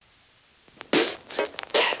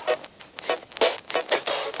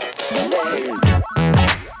All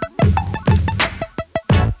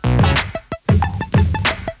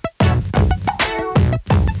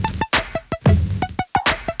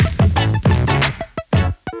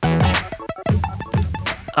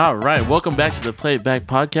right, welcome back to the Play It Back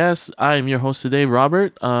podcast. I am your host today,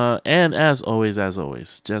 Robert, and as always,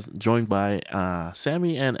 just joined by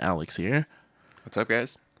Sammy and Alex here. What's up,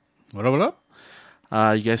 guys? What up?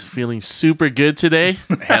 You guys feeling super good today?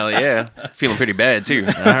 Hell yeah. Feeling pretty bad, too.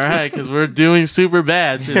 All right, because we're doing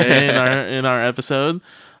Superbad today in our episode.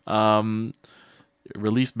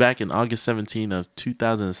 Released back in August 17 of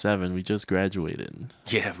 2007. We just graduated.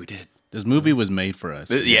 Yeah, we did. This movie was made for us.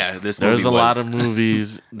 This movie There's a lot of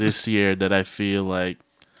movies this year that I feel like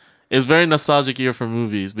it's very nostalgic year for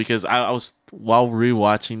movies because I was, while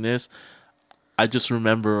rewatching this, I just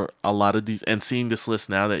remember a lot of these, and seeing this list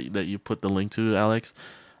now that you put the link to, Alex,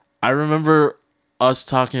 I remember us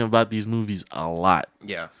talking about these movies a lot.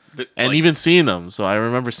 Yeah. And even seeing them. So I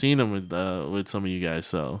remember seeing them with some of you guys.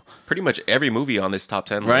 So pretty much every movie on this top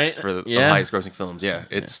 10 list for the highest grossing films. Yeah,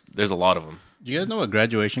 there's a lot of them. Do you guys know what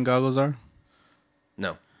graduation goggles are?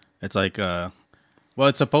 No. It's like, well,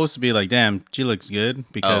 it's supposed to be like, damn, she looks good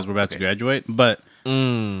because we're about to graduate, but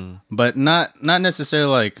not necessarily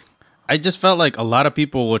like. I just felt like a lot of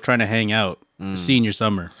people were trying to hang out senior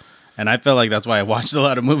summer, and I felt like that's why I watched a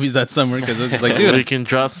lot of movies that summer because it was just like, dude, we can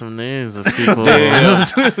drop some names of people. You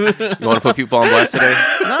want to put people on blast today?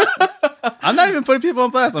 No, I'm not even putting people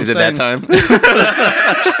on blast. Is it that time?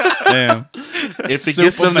 Damn. If it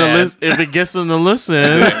gets them to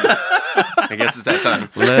listen. I guess it's that time.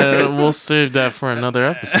 We'll save that for another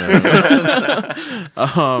episode.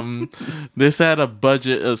 This had a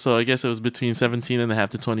budget, so I guess it was between 17.5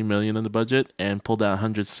 to 20 million in the budget, and pulled out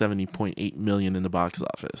 170.8 million in the box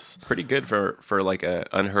office. Pretty good for like a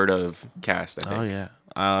unheard of cast, I think. Oh yeah,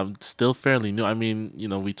 still fairly new. I mean,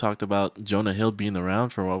 we talked about Jonah Hill being around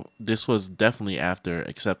for a while. This was definitely after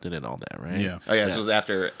Accepted and all that, right? Yeah. Oh yeah, this was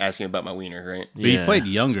after Asking About My Wiener, right? But he played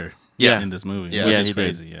younger. In this movie. Yeah, which is he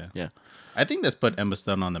crazy. did. Yeah. Yeah. I think this put Emma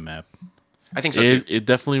Stone on the map. I think so too. It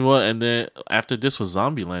definitely was. And then after this was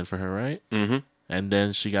Zombieland for her, right? Mm-hmm. And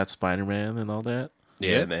then she got Spider-Man and all that.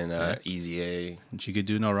 Yeah, and then Easy A. And she could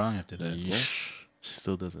do no wrong after that. Yeah. She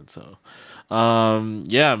still doesn't. So,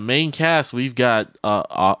 main cast, we've got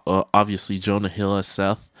obviously Jonah Hill as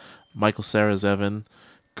Seth, Michael Cera as Evan,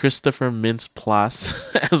 Christopher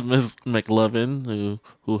Mintz-Plasse as Ms. McLovin,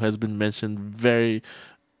 who has been mentioned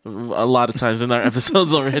a lot of times in our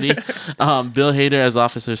episodes already. Bill Hader as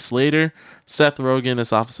Officer Slater, Seth Rogen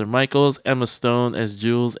as Officer Michaels, Emma Stone as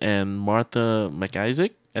Jules, and Martha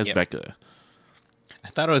McIsaac as Becca. I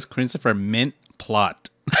thought it was Christopher Mint-Plot.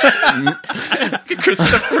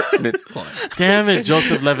 Christopher Mint-Plot. Damn it,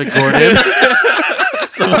 Joseph Levitt-Gordon.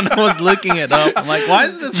 So when I was looking it up, I'm like, why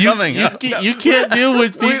is this coming up? You can't deal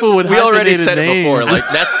with people with we already hyphenated said names. it before. Like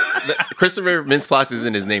Christopher Mintz-Plasse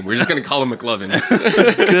isn't his name. We're just gonna call him McLovin.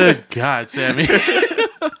 Good God, Sammy.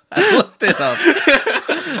 I looked it up.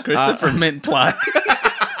 Christopher Mint-Plot.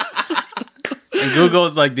 And Google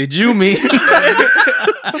was like, did you mean?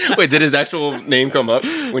 Wait, did his actual name come up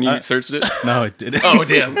when you searched it? No, it didn't. Oh,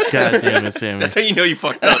 damn. God damn it, Sammy. That's how you know you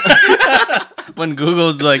fucked up. When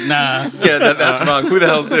Google's like, nah. Yeah, that's wrong. Who the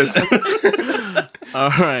hell is this? All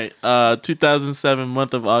right. 2007,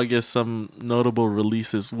 month of August, some notable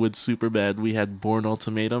releases with Superbad. We had Bourne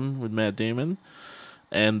Ultimatum with Matt Damon.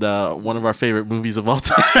 And one of our favorite movies of all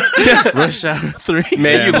time, Rush Hour 3.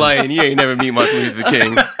 Man, you lying. You ain't never meet Martin Luther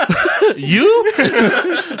King. You?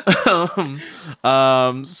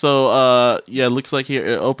 Looks like here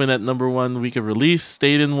it opened at number 1 week of release,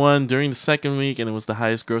 stayed in 1 during the second week, and it was the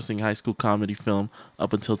highest grossing high school comedy film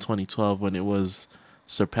up until 2012 when it was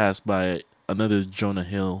surpassed by another Jonah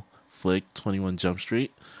Hill flick, 21 Jump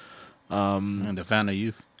Street. And the Fountain of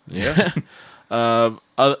Youth. Yeah.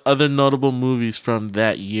 Other notable movies from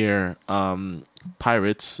that year,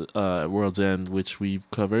 Pirates, World's End, which we've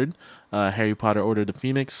covered, Harry Potter, Order of the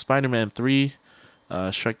Phoenix, Spider-Man 3,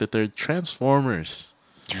 Shrek the Third, Transformers.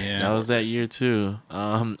 Yeah, that was that year too.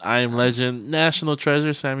 I Am Legend, National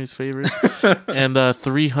Treasure, Sammy's favorite, and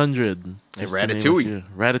 300. And Ratatouille.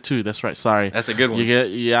 Ratatouille, that's right. Sorry, that's a good one.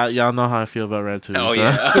 Y'all know how I feel about Ratatouille. Oh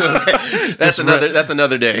yeah, okay. That's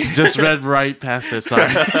another day. Just read right past it.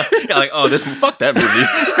 Sorry. You're like, fuck that movie.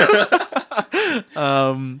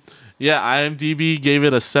 IMDb gave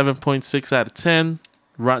it a 7.6 out of 10.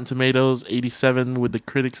 Rotten Tomatoes 87 with the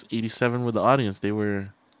critics, 87 with the audience. They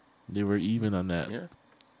were even on that. Yeah.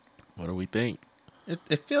 What do we think?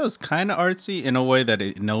 It feels kind of artsy in a way that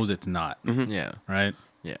it knows it's not. Mm-hmm. Yeah. Right?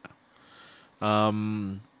 Yeah.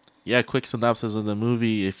 Quick synopsis of the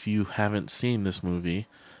movie if you haven't seen this movie.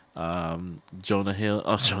 Jonah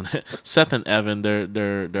Hill, Seth and Evan,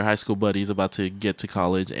 they're high school buddies about to get to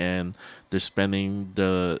college, and they're spending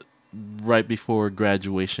the right before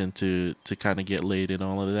graduation to kind of get laid and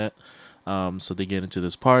all of that. So they get into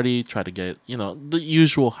this party, try to get, the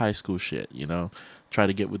usual high school shit, try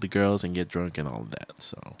to get with the girls and get drunk and all of that.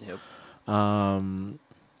 So, yep. Can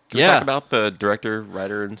we talk about the director,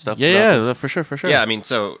 writer, and stuff? Yeah, for sure. Yeah, I mean,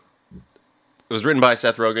 so it was written by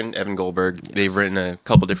Seth Rogen, Evan Goldberg. Yes. They've written a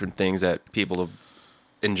couple different things that people have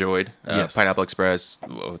enjoyed. Yes. Pineapple Express.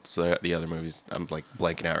 What's the other movies? I'm like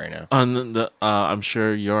blanking out right now. I'm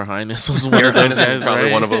sure Your Highness was one of those guys, probably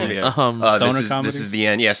right? one of them. Yeah. Stoner comedy. This is the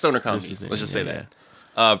end. Yeah, stoner comedies. Let's just say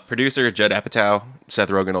that. Producer Judd Apatow, Seth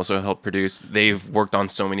Rogen also helped produce. They've worked on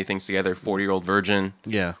so many things together. 40-Year-Old Virgin.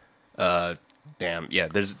 Yeah. Damn. Yeah.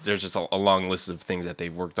 There's just a long list of things that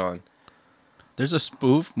they've worked on. There's a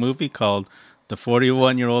spoof movie called The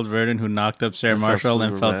 41-Year-Old Virgin Who Knocked Up Sarah Marshall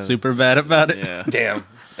and felt super bad about it. Yeah. Damn.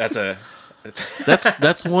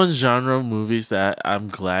 That's one genre of movies that I'm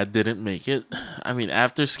glad didn't make it. I mean,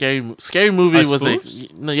 after Scary Movie was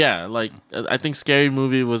I think Scary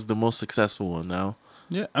Movie was the most successful one now.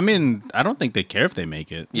 Yeah, I mean, I don't think they care if they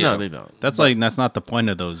make it. Yeah. No, they don't. That's not the point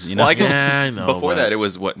of those. Well, I guess I know, before that it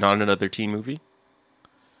was not another teen movie,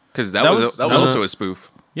 because that was also a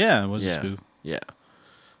spoof. Yeah, it was a spoof. Yeah.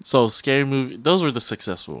 So Scary Movie, those were the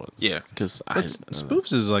successful ones. Yeah, because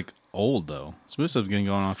spoofs is like old though. Spoofs have been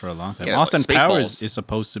going on for a long time. Yeah, Austin Powers is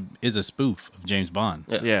a spoof of James Bond.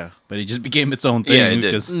 Yeah, but it just became its own thing. Yeah, it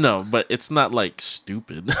did. No, but it's not like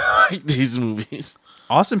stupid like these movies.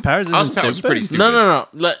 Austin Powers is pretty stupid. No.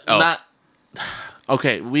 Not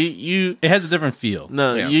okay. It has a different feel.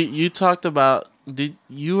 No, you talked about.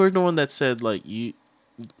 You were the one that said like you.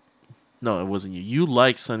 No, it wasn't you. You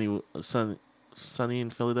like Sunny in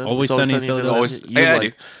Philadelphia. Always Sunny in Philadelphia. I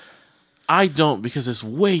do. I don't, because it's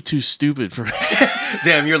way too stupid for me.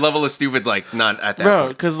 Damn, your level of stupid's like not at that bro.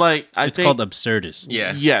 point. Because like it's called absurdist.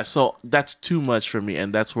 Yeah. So that's too much for me,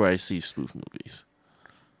 and that's where I see spoof movies.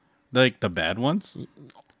 Like the bad ones?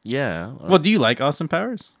 Yeah. Well, do you like Austin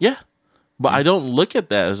Powers? Yeah. But I don't look at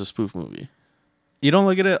that as a spoof movie. You don't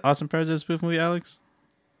look at it, Austin Powers, as a spoof movie, Alex?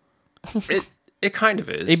 It kind of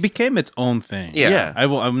is. It became its own thing. Yeah.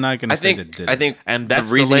 I'm not going to say that it did. I think and that's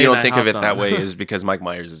the reason you don't think of it that way is because Mike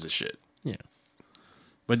Myers is a shit. Yeah.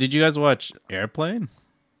 But did you guys watch Airplane?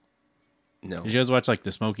 No. Did you guys watch like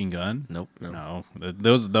The Smoking Gun? Nope. No.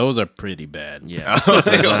 Those are pretty bad. Yeah.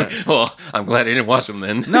 Well, I'm glad I didn't watch them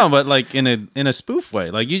then. No, but like in a spoof way.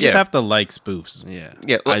 Like you just have to like spoofs. Yeah.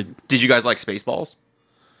 Yeah. Did you guys like Spaceballs?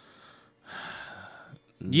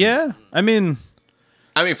 Yeah. I mean,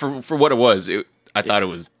 for what it was, I thought it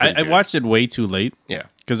was. I watched it way too late. Yeah.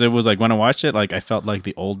 Because it was like when I watched it, like I felt like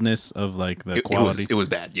the oldness of like the quality. It was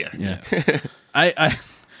bad. Yeah.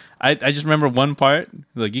 I just remember one part.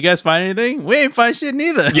 Like, you guys find anything? We ain't find shit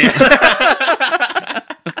neither. Yeah.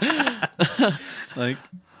 Like,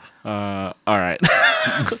 all right.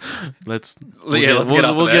 Let's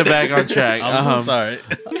get back on track. I'm sorry.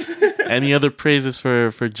 Any other praises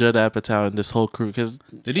for Judd Apatow and this whole crew? Because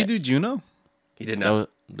did he do Juno? He did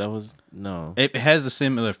not. That was no. It has a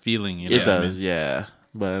similar feeling. You know? It does, yeah.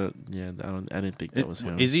 But I didn't think that was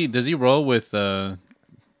him. Does he roll with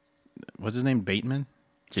what's his name? Bateman?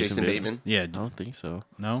 Jason Bateman? Yeah, I don't think so.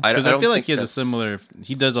 No, because I feel like he has a similar.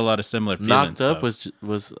 He does a lot of similar. Knocked Up was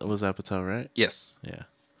Apatow, right? Yes. Yeah.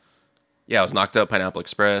 Yeah, I was Knocked Up. Pineapple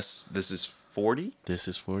Express. This is 40. This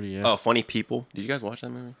is 40. Yeah. Oh, Funny People. Did you guys watch that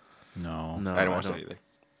movie? No, I didn't watch that either.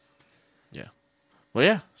 Yeah. Well,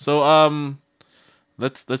 yeah. So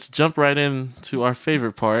let's jump right into our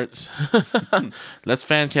favorite parts. Let's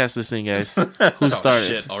fan cast this thing, guys. Who's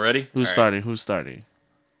starting? Shit, already? Who's starting?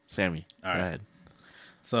 Sammy. All right. Go ahead.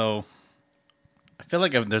 So, I feel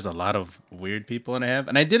like there's a lot of weird people and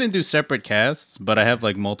I didn't do separate casts, but I have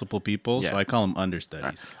like multiple people, so I call them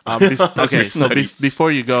understudies. Okay, so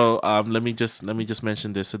before you go, let me just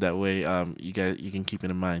mention this so that way you can keep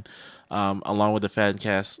it in mind. Along with the fan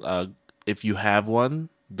cast, if you have one,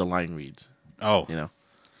 the line reads. Oh,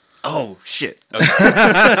 Oh shit! Okay.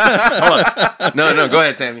 Hold on. No, go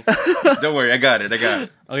ahead, Sammy. Don't worry, I got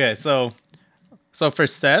it. Okay, so for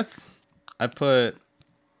Seth, I put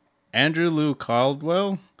Andrew Lou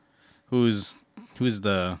Caldwell, who's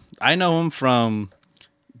I know him from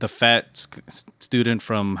the fat student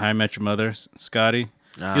from How I Met Your Mother, Scotty.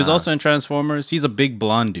 He was also in Transformers. He's a big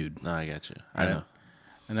blonde dude. No, I got you. I know.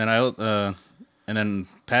 And then and then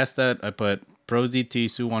past that, I put Prosy T.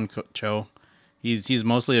 Suwon Cho. He's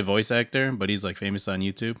mostly a voice actor, but he's like famous on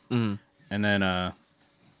YouTube. Mm-hmm. And then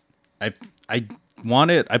I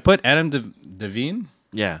put Adam Devine.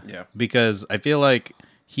 Yeah. Because I feel like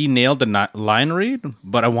he nailed the line read,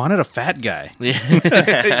 but I wanted a fat guy.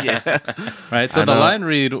 Yeah. Right. So the line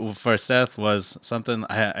read for Seth was something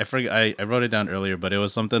I forget. I wrote it down earlier, but it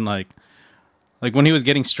was something like when he was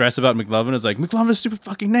getting stressed about McLovin, it was like, McLovin's a stupid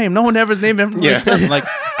fucking name. No one ever's named him. Yeah. Like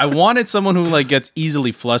I wanted someone who like gets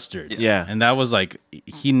easily flustered. Yeah. And that was like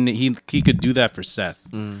he could do that for Seth.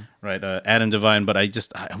 Right. Adam Devine, but I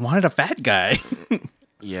wanted a fat guy.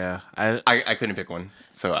 Yeah. I couldn't pick one,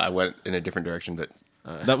 so I went in a different direction. But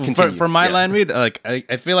for my line read, like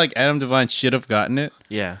I feel like Adam Devine should have gotten it.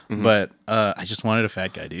 Yeah. But I just wanted a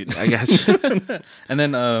fat guy, dude. I got you. And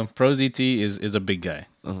then Pro ZT is a big guy.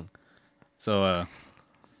 So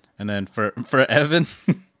and then for Evan,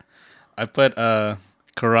 I put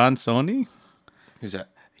Karan Soni. who's that?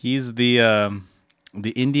 He's the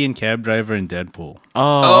Indian cab driver in Deadpool.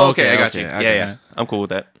 Oh, okay, I got you. Yeah, I'm cool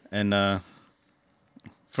with that. And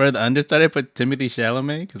for the understudy, I put Timothy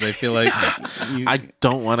Chalamet because I feel like I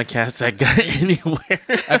don't want to cast that guy anywhere.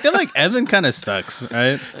 I feel like Evan kind of sucks,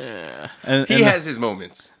 right? And He has his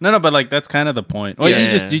moments. no, but like that's kind of the point. Well,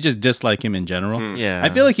 Yeah. you just dislike him in general. Yeah. I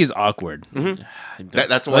feel like he's awkward.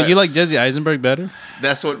 That's why Like you like Jesse Eisenberg better.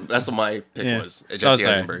 That's what my pick Yeah. was. Oh, Jesse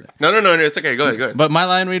sorry. Eisenberg. No, it's okay. Go ahead. But my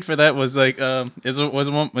line read for that was like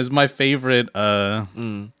was my favorite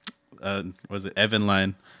was it Evan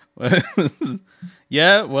line?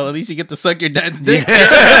 Yeah, well at least you get to suck your dad's dick.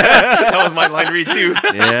 That was my line read too.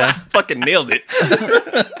 Yeah. Fucking nailed it.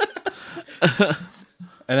 And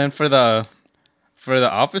then for the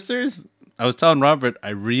officers, I was telling Robert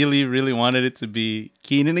I really, really wanted it to be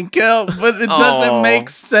Keenan and Kel, but it doesn't make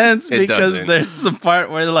sense It because doesn't. there's a part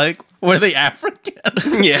where they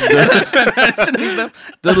African. Yeah. Mentioning them,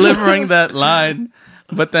 delivering that line.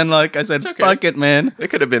 But then, like I said, okay. fuck it, man. It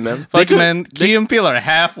could have been them. Fuck it, man. Key and Peele are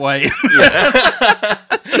half white.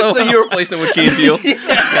 So you replaced them with Key and Peele? God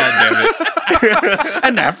damn it.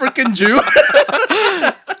 An African Jew.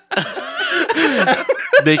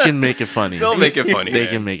 They can make it funny. They'll make it funny. They man.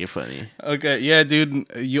 can make it funny. Okay, yeah, dude.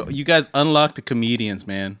 You guys unlock the comedians,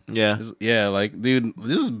 man. Yeah. Yeah, like, dude,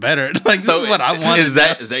 this is better. Like, this So is what I want. Is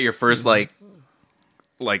that your first like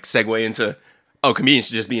segue into? Oh, comedians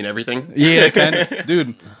should just be in everything. Yeah, kind of.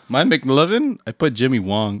 Dude, my McLovin, I put Jimmy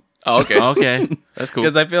Wong. Oh, okay. Okay. That's cool.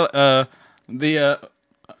 Because I feel the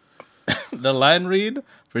line read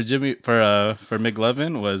for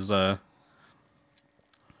McLovin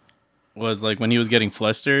was like when he was getting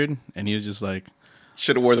flustered and he was just like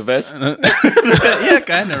Should have wore the vest. yeah,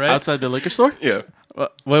 kind of right. Outside the liquor store? Yeah.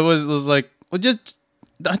 What was like? Well, just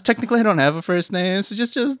technically I don't have a first name, so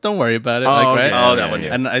just don't worry about it. Oh, like, okay. right? Oh, that one.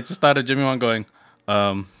 Yeah. And I just thought of Jimmy Wong going,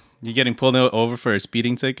 you getting pulled over for a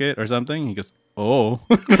speeding ticket or something? He goes, oh.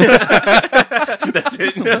 That's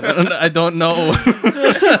it. I don't know.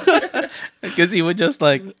 Because he would just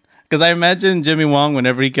like, because I imagine Jimmy Wong,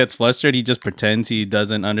 whenever he gets flustered, he just pretends he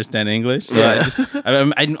doesn't understand English. So Yeah.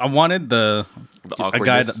 I wanted the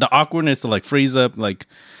awkwardness. the awkwardness to like freeze up, like,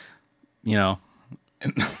 you know.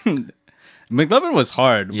 McLovin was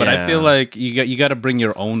hard, but I Yeah. feel like you got to bring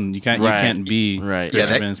your own. You can't be Right. Chris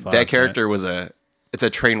Yeah, Evans, that character was it's a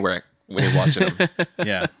train wreck when you're watching him. right?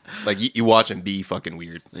 Yeah. Like you watch him be fucking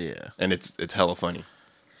weird, Yeah. and it's hella funny.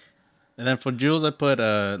 And then for Jules, I put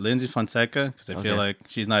Lindsay Fonseca because I feel Okay. like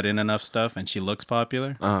she's not in enough stuff and she looks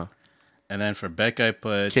popular. Uh-huh. And then for Becca, I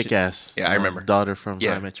put Kick ass. Yeah, I remember. Daughter from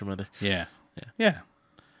Yeah. How I Met Your Mother. Yeah.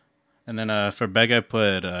 And then for Becca, I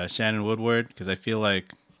put Shannon Woodward because I feel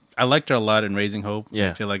like I liked her a lot in Raising Hope.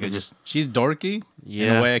 Yeah. I feel like she's dorky in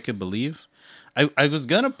Yeah. a way I could believe. I was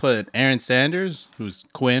gonna put Erin Sanders, who's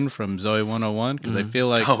Quinn from Zoe 101, because I feel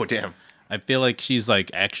like Oh damn. I feel like she's like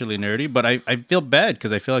actually nerdy, but I feel bad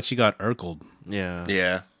because I feel like she got Urkeled. Yeah.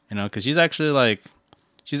 Yeah. You know, because she's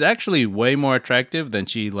actually way more attractive than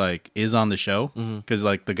she like is on the show. Because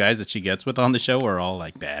like the guys that she gets with on the show are all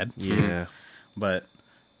like bad. Yeah. But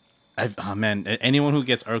man, anyone who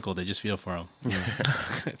gets Urkel, they just feel for him.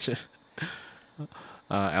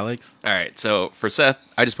 Alex? All right, so for Seth,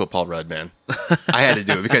 I just put Paul Rudd, man. I had to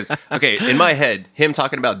do it because, okay, in my head, him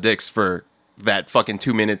talking about dicks for that fucking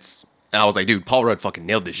 2 minutes, and I was like, dude, Paul Rudd fucking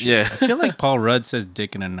nailed this shit. Yeah. I feel like Paul Rudd says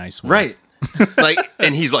dick in a nice way. Right. Like,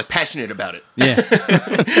 and he's like passionate about it. Yeah.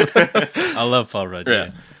 I love Paul Rudd.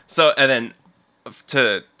 Yeah. So, and then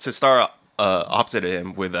to star opposite of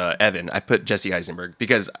him with Evan, I put Jesse Eisenberg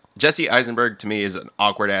because Jesse Eisenberg to me is an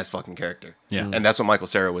awkward ass fucking character. Yeah. And that's what Michael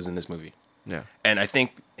Cera was in this movie. Yeah. And I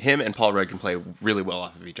think him and Paul Rudd can play really well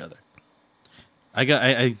off of each other. I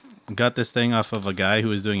got this thing off of a guy who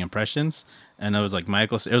was doing impressions, and it was like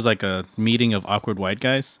it was like a meeting of awkward white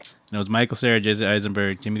guys, and it was Michael Cera, Jesse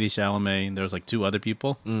Eisenberg, Timothy Chalamet, and there was like two other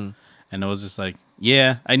people, and it was just like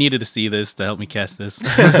Yeah, I needed to see this to help me cast this.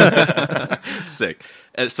 Sick.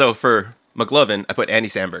 So for McLovin, I put Andy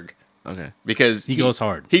Samberg. Okay. Because He goes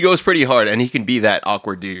hard. He goes pretty hard, and he can be that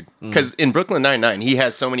awkward dude. Because in Brooklyn Nine-Nine, he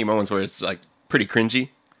has so many moments where it's like pretty cringy.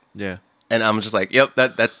 Yeah. And I'm just like, yep,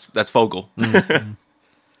 that's Fogel.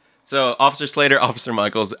 So Officer Slater, Officer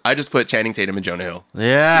Michaels, I just put Channing Tatum and Jonah Hill.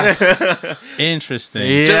 Yes. Interesting.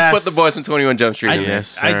 Yeah. Just put the boys from 21 Jump Street in there. Yes,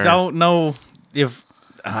 sir. I don't know if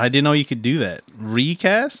I didn't know you could do that.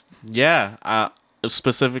 Recast? Yeah.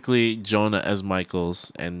 Specifically Jonah as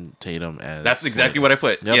Michaels and Tatum as That's exactly what I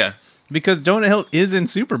put. Yep. Yeah. Because Jonah Hill is in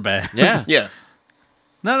Superbad. Yeah. Yeah.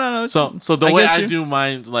 No. So the way get I you. do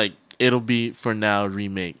mine, like, it'll be for now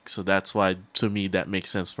remake. So that's why to me that makes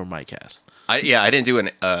sense for my cast. I didn't do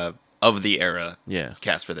an of the era Yeah.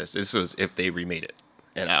 cast for this. This was if they remade it.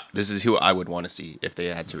 And this is who I would want to see if they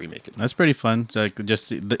had to remake it. That's pretty fun. So like,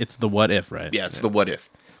 it's the what if, right? Yeah, it's the what if.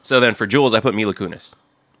 So then for Jules, I put Mila Kunis.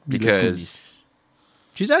 Because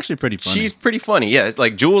She's actually pretty funny. she's pretty funny. Yeah, it's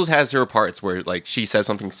like Jules has her parts where like she says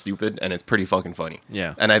something stupid and it's pretty fucking funny.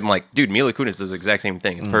 Yeah. And I'm like, dude, Mila Kunis does the exact same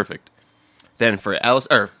thing. It's perfect. Then for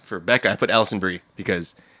for Becca, I put Alison Brie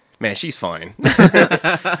because man, she's fine.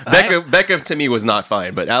 Becca to me was not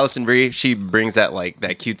fine, but Alison Brie, she brings that like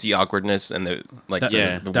that cutesy awkwardness and the like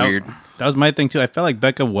the weird. That was my thing too. I felt like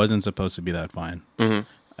Becca wasn't supposed to be that fine.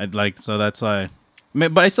 I'd like so that's why.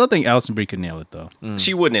 But I still think Alison Brie could nail it though.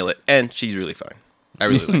 She would nail it, and she's really fine. I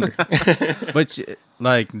really like her. But she,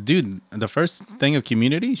 like, dude, the first thing of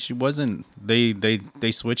Community, she wasn't. They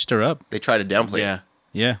switched her up. They try to downplay it. Yeah.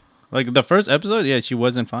 Yeah, like the first episode, yeah, she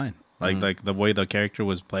wasn't fine. Like the way the character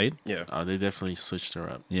was played. Yeah. They definitely switched her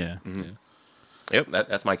up. Yeah. Yep,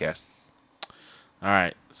 that's my cast. All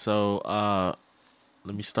right. So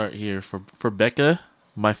let me start here for Becca.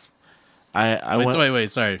 Wait.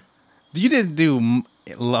 Sorry, you didn't do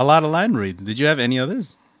a lot of line reads. Did you have any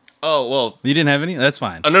others? Oh, well. You didn't have any. That's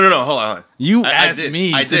fine. Oh, no. Hold on. You I asked did.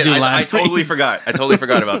 me I to did. do line I totally reads. forgot. I totally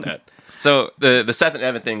forgot about that. So the Seth and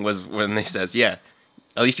Evan thing was when they says, yeah,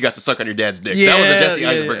 at least you got to suck on your dad's dick. That was a Jesse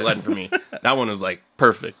Eisenberg line for me. That one was like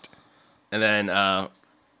perfect. And then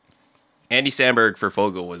Andy Samberg for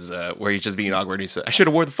Fogel was where he's just being awkward. He said, I should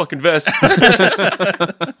have wore the fucking vest.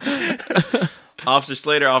 Officer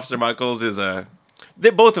Slater, Officer Michaels is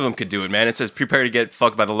both of them could do it, man. It says prepare to get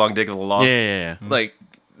fucked by the long dick of the law. Yeah. Like,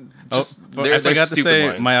 just, I forgot to say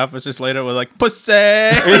lines. my officers later were like pussy.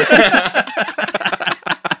 And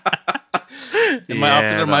my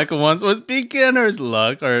officer Michael once was beginner's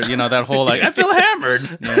luck, or that whole like I feel hammered.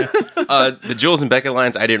 The Jules and Becca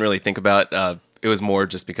lines I didn't really think about. It was more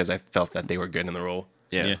just because I felt that they were good in the role.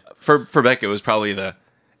 Yeah. For Becca, it was probably the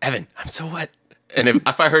Evan, I'm so wet. And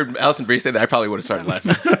if I heard Alison Brie say that, I probably would have started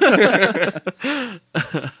laughing.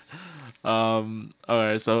 All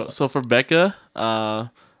right. So for Becca, I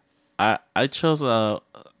chose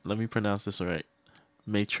let me pronounce this right.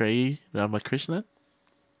 Maitreyi Ramakrishnan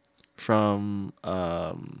from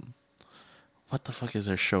what the fuck is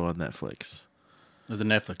her show on Netflix? It was a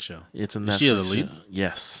Netflix show. It's a Is Netflix she the lead? show.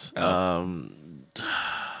 Yes. Oh.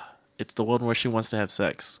 It's the one where she wants to have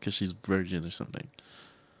sex because she's virgin or something.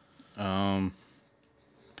 Penn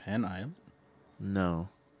Island. No.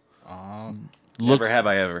 Never have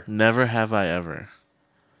I ever. Never have I ever.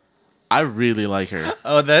 I really like her.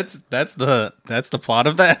 Oh, that's the plot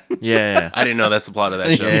of that. Yeah. I didn't know that's the plot of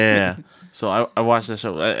that show. Yeah. So I watched that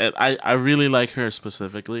show. I really like her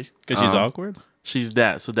specifically Because she's awkward. She's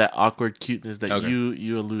that awkward cuteness that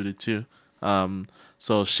you alluded to.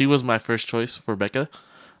 So she was my first choice for Becca.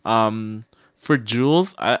 For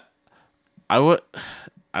Jules, I want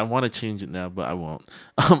to change it now, but I won't.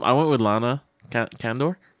 I went with Lana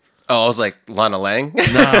Candor. Oh, I was like Lana Lang.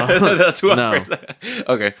 No, that's who no. I first.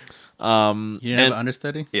 Okay. You didn't have an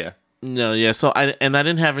understudy? Yeah. No, yeah. So I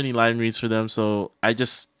didn't have any line reads for them, so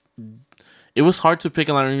it was hard to pick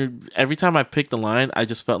a line read. Every time I picked a line, I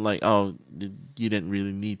just felt like, oh, you didn't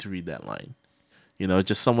really need to read that line.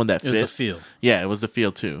 Just someone that fit. It was the feel. Yeah, it was the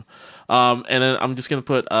feel too. And then I'm just gonna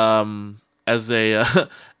put as a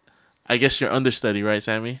I guess your understudy, right,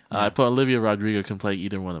 Sammy? I put Olivia Rodrigo can play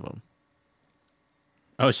either one of them.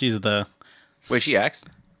 Oh, she's the. Wait, she acts?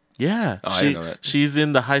 Yeah, Oh, I didn't know that. She's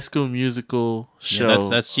in the High School Musical show. Yeah,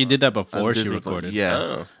 that's she did that before she Disney+. recorded. Yeah.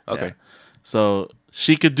 Oh, okay. Yeah. So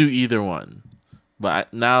she could do either one,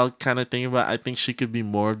 but now kind of thinking about, I think she could be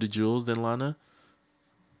more of the Jules than Lana.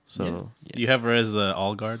 So yeah. You have her as the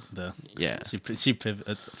all guard. Yeah. She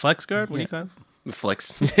pivots. Flex guard. What do you call it?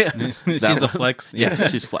 Flex. She's the flex.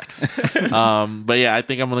 Yes, she's flex. But yeah, I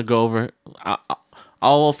think I'm gonna go over.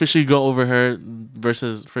 I'll officially go over her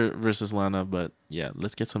versus Lana. But yeah,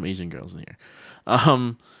 let's get some Asian girls in here.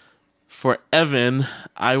 For Evan,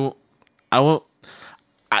 I won't.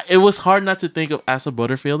 It was hard not to think of Asa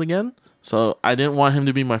Butterfield again, so I didn't want him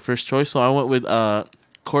to be my first choice. So I went with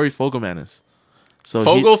Corey Fogelmanis. So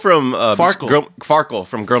Fogel from Farkle. Farkle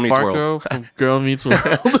from Girl Meets World. Farkle from Girl Meets World.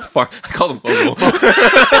 I called him Fogel.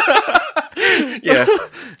 Yeah,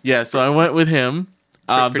 Yeah, so I went with him.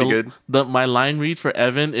 Pretty good. My line read for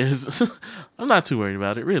Evan is, I'm not too worried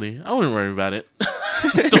about it, really. I wouldn't worry about it.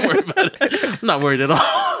 Don't worry about it. I'm not worried at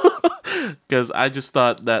all. Because I just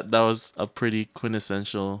thought that was a pretty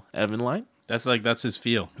quintessential Evan line. That's his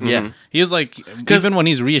feel. Yeah. He was like, even when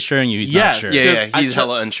he's reassuring you, he's not sure. Yeah. He's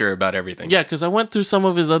hella unsure about everything. Yeah, because I went through some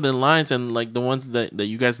of his other lines, and like the ones that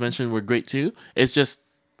you guys mentioned were great too. It's just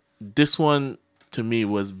this one to me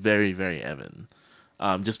was very, very Evan.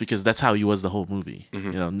 Just because that's how he was the whole movie.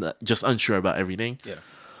 You know, just unsure about everything. Yeah.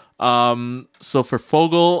 So for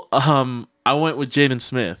Fogel, I went with Jaden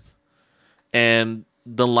Smith, and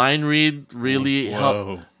the line read really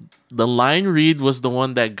helped. The line read was the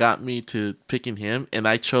one that got me to picking him, and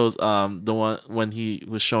I chose the one when he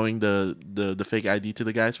was showing the fake ID to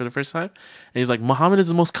the guys for the first time, and he's like, "Muhammad is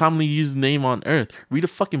the most commonly used name on earth. Read a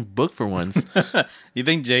fucking book for once." You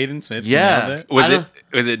think Jaden Smith? Yeah. Was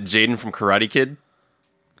it Jaden from Karate Kid?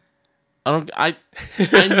 I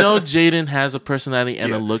know Jaden has a personality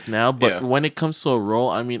and a look now, but when it comes to a role,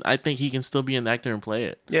 I mean, I think he can still be an actor and play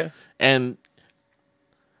it. Yeah. And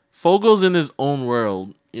Fogel's in his own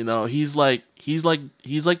world. You know, he's like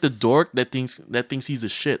the dork that thinks he's a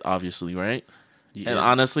shit, obviously, right? And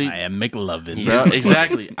honestly, I am McLovin. bro,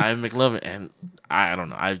 exactly, I am McLovin, and I don't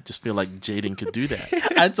know. I just feel like Jaden could do that.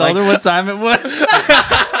 I told her what time it was.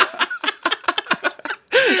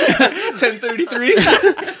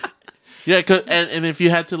 10:33. Yeah, and if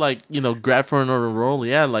you had to grab for another role,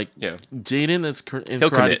 Jaden is in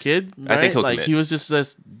He'll Karate commit. Kid, right? I think he'll like commit. he was just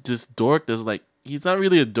this dork. That's like he's not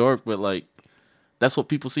really a dork, but like that's what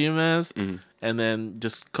people see him as. And then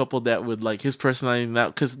just couple that with like his personality now,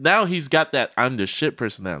 because now he's got that I'm the shit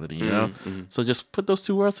personality, you know. So just put those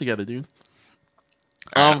two worlds together, dude.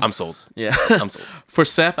 I'm sold. Yeah, I'm sold. For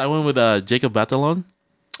Seth, I went with Jacob Batalon.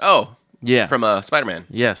 Oh, Yeah, from Spider-Man.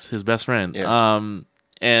 yes, his best friend. Yeah.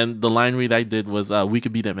 And the line read I did was "We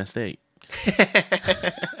could be that mistake."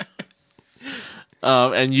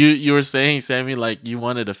 And you were saying, Sammy, like you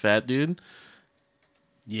wanted a fat dude.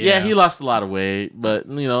 Yeah, he lost a lot of weight, but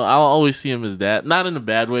I'll always see him as that. Not in a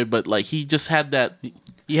bad way, but like he just had that.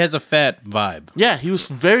 He has a fat vibe. Yeah, he was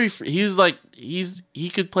he was like he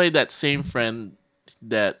could play that same friend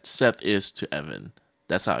that Seth is to Evan.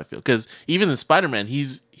 That's how I feel. Because even in Spider-Man,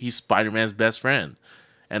 he's Spider-Man's best friend.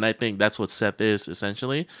 And I think that's what Seth is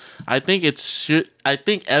essentially. I think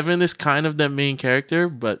Evan is kind of that main character,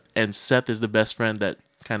 and Seth is the best friend that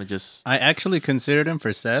kind of just. I actually considered him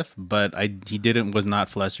for Seth, but he was not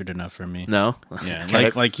flustered enough for me. No.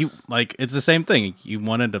 Yeah, like it's the same thing. I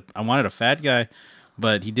wanted a fat guy,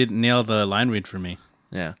 but he didn't nail the line read for me.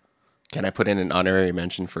 Yeah. Can I put in an honorary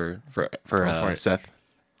mention for Seth?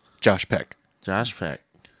 Josh Peck. Josh Peck.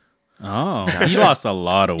 Oh, he lost a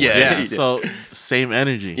lot of weight. Yeah. So same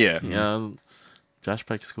energy. Yeah. Josh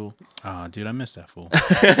Peck's cool. Oh, dude, I missed that fool.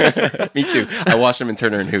 Me too. I watched him in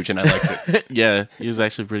Turner and Hooch, and I liked it. Yeah, he was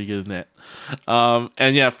actually pretty good in that.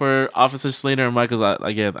 And yeah, for Officer Slater and Michaels,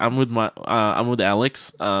 again, I'm with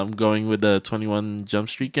Alex. Going with the 21 Jump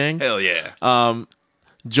Street gang. Hell yeah.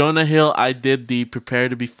 Jonah Hill, I did the prepare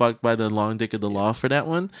to be fucked by the long dick of the law for that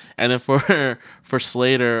one. And then for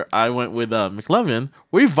Slater, I went with McLovin.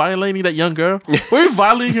 Were you violating that young girl? Were you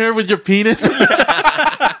violating her with your penis?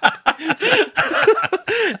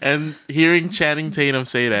 And hearing Channing Tatum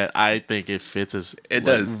say that, I think it fits us. It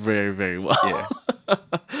does very, very well. Yeah.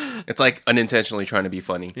 It's like unintentionally trying to be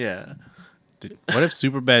funny. Yeah. Dude, what if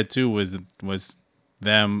Superbad 2 was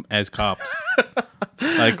them as cops?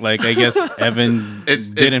 like I guess Evans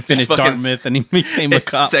didn't finish fucking Dartmouth and he became a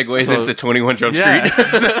cop. Segues into 21 Jump Street.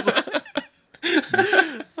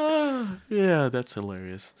 Yeah, that's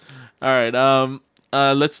hilarious. All right,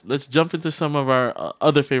 let's jump into some of our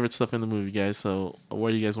other favorite stuff in the movie, guys. So,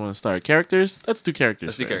 where do you guys want to start? Characters? Let's do characters.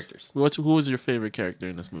 Let's do characters. Who was your favorite character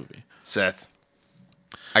in this movie? Seth.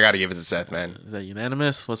 I gotta give it to Seth, man. Is that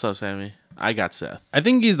unanimous? What's up, Sammy? I got Seth. I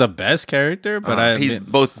think he's the best character, but He's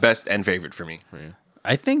both best and favorite for me.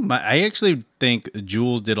 I actually think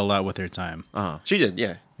Jules did a lot with her time. She did,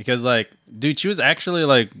 yeah. Because dude, she was actually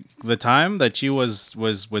like the time that she was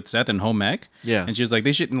with Seth and home ec. Yeah. And she was like,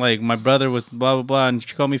 they shouldn't my brother was blah blah blah, and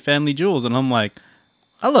she called me Family Jules, and I'm like,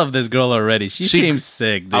 I love this girl already. She seems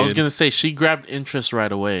sick, dude. I was gonna say she grabbed interest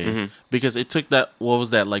right away because it took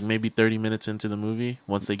maybe 30 minutes into the movie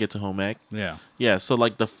once they get to home ec. Yeah. Yeah, so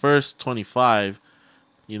like the first 25,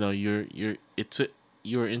 you know, you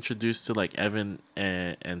were introduced to like Evan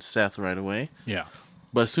and Seth right away. Yeah.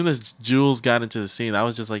 But as soon as Jules got into the scene, I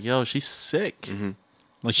was just like, yo, she's sick. Mm-hmm.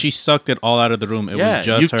 Like, she sucked it all out of the room. It was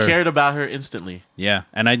just you her. cared about her instantly. Yeah,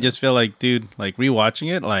 and I just feel like, dude, like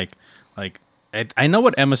rewatching it, like I know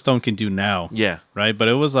what Emma Stone can do now. Yeah. Right, but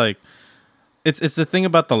it was like, it's the thing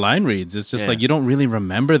about the line reads. It's just like you don't really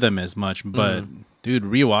remember them as much. But dude,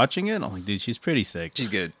 rewatching it, I'm like, dude, she's pretty sick. She's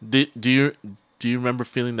good. Do you remember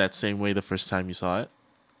feeling that same way the first time you saw it?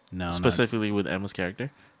 No, specifically with Emma's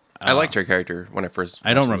character. I liked her character when I first.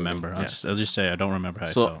 I don't watched the remember. movie. I'll just say I don't remember how I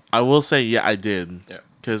So felt. I will say, yeah, I did. Yeah.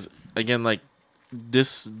 Because again, like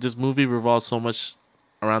this movie revolves so much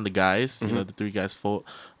around the guys. You know, the three guys: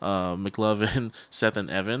 McLovin, Seth,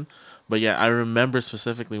 and Evan. But yeah, I remember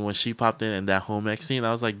specifically when she popped in that home ec scene.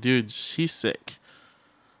 I was like, dude, she's sick.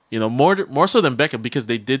 You know, more so than Becca, because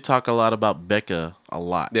they did talk a lot about Becca a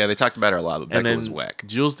lot. Yeah, they talked about her a lot, but Becca was whack.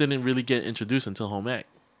 Jules didn't really get introduced until home ec,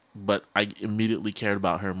 but I immediately cared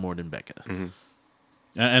about her more than Becca. Mm-hmm.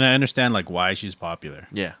 And I understand like why she's popular.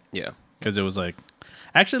 Yeah. Yeah. Because it was like,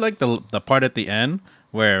 actually like the part at the end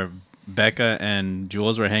where Becca and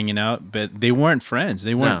Jules were hanging out, but they weren't friends.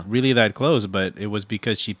 They weren't really that close, but it was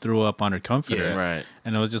because she threw up on her comforter. Yeah, right.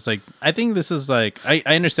 And it was just like, I think this is like, I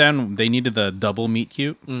understand they needed the double meet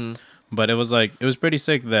cute, but it was like, it was pretty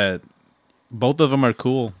sick that both of them are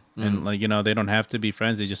cool. And like, you know, they don't have to be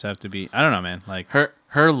friends. They just have to be, I don't know, man. Like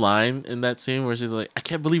her line in that scene where she's like, I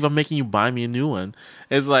can't believe I'm making you buy me a new one.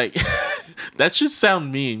 It's like, that should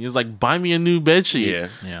sound mean. It's like, buy me a new bedsheet.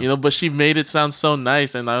 Yeah. You know, but she made it sound so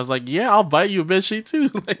nice. And I was like, yeah, I'll buy you a bedsheet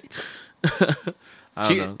too. Like, I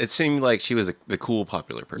don't know. It seemed like she was the cool,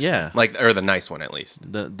 popular person. Yeah. Like, or the nice one at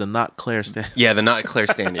least. The not Claire Stan. Yeah, the not Claire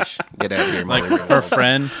Standish. Get out of here, like mother.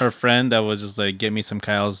 her friend that was just like, get me some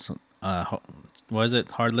Kyle's, what is it?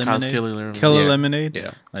 Hard lemonade? Killer lemonade?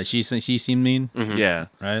 Yeah. Like she seemed mean. Mm-hmm. Yeah.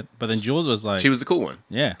 Right? But then Jules was like, She was the cool one.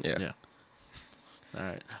 yeah. Yeah. All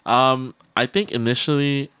right. I think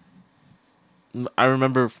initially, I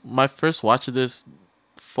remember my first watch of this,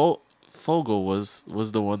 Fogel was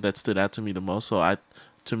the one that stood out to me the most. So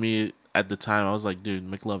to me at the time, I was like, dude,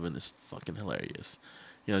 McLovin is fucking hilarious.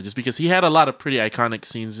 You know, just because he had a lot of pretty iconic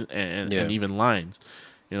scenes and even lines.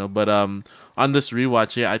 You know, but on this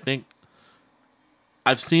rewatch, yeah, I think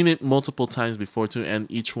I've seen it multiple times before too, and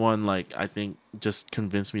each one, like, I think just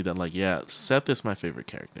convinced me that, like, yeah, Seth is my favorite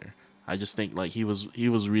character. I just think like he was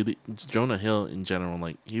really, Jonah Hill in general,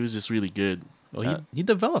 like he was just really good. Well, he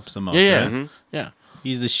develops the most. Yeah, right? Mm-hmm. yeah.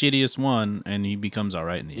 He's the shittiest one, and he becomes all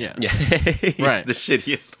right in the end. Yeah, he's Right. the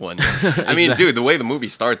shittiest one. I mean, dude, the way the movie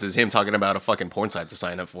starts is him talking about a fucking porn site to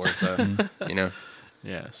sign up for. So, you know,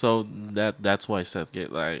 Yeah, so that's why Seth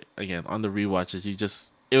get, like, again on the rewatches, you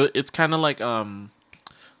just it's kind of like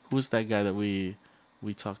who's that guy that we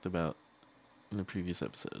talked about in the previous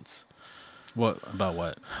episodes? What about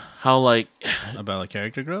what? How like About like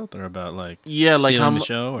character growth or about like like how stealing the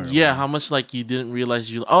show or what? how much like you didn't realize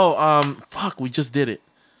fuck, we just did it.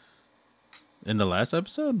 In the last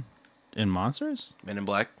episode? In Monsters? Men in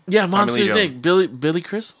Black. Yeah, Tommy Lee Monsters Jones. Inc. Billy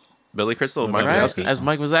Crystal. Billy Crystal, Right. Mike Right, Wazowski. as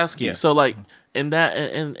Mike Wazowski. Yeah. So like in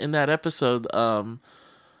that episode, I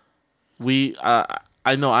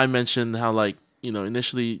know I mentioned how, like, you know,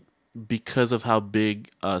 initially because of how big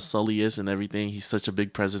Sully is and everything, he's such a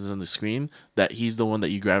big presence on the screen that he's the one that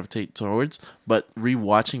you gravitate towards. But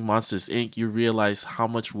rewatching Monsters Inc., you realize how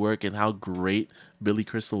much work and how great Billy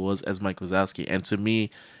Crystal was as Mike Wazowski. And to me,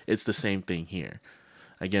 it's the same thing here.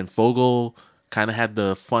 Again, Fogel kind of had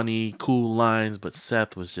the funny, cool lines, but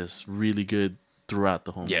Seth was just really good throughout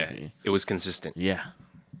the whole Yeah, movie. it was consistent. Yeah.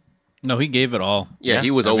 No, he gave it all. Yeah, Yeah,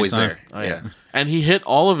 he was every always time. there. Oh, yeah. And he hit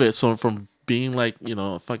all of it. So from being like, you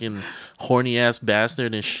know, a fucking horny ass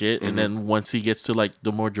bastard and shit, and then once he gets to like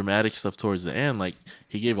the more dramatic stuff towards the end, like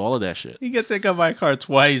he gave all of that shit. He gets hit by a car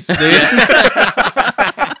twice. Dude. Nailed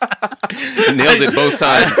it both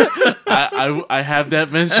times. I have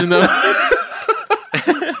that mention though.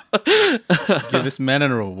 Give this man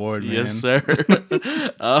a reward, man. Yes, sir.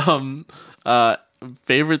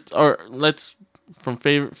 Favorite, or let's from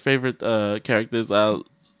favorite characters.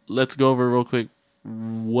 Let's go over real quick.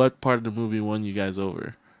 What part of the movie won you guys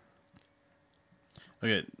over?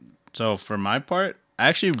 Okay, so for my part, I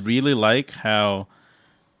actually really like how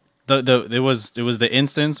it was the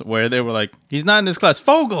instance where they were like, he's not in this class,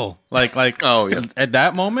 Fogel. Like Oh, yeah. At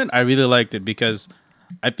that moment, I really liked it because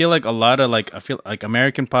I feel like a lot of like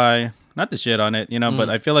American Pie, not to shit on it, you know,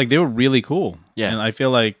 but I feel like they were really cool. Yeah. And I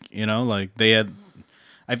feel like, you know, like I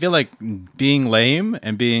feel like being lame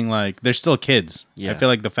and being like, they're still kids. Yeah. I feel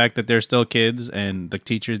like the fact that they're still kids and the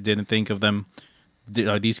teachers didn't think of them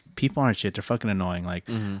these people aren't shit. They're fucking annoying. Like,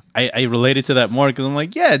 I related to that more because I'm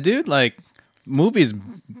like, yeah, dude. Like, movies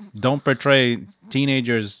don't portray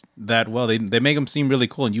teenagers that well. They make them seem really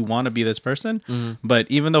cool, and you want to be this person. But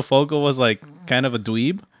even though Fogel was like kind of a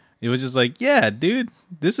dweeb, it was just like, yeah, dude,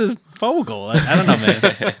 this is Fogel. I don't know,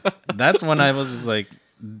 man. That's when I was just like,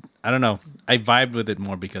 I don't know. I vibed with it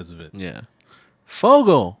more because of it. Yeah.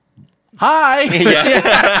 Fogel. Hi.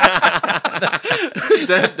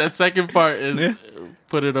 that second part is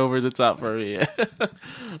put it over the top for me.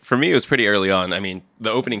 For me, it was pretty early on. I mean,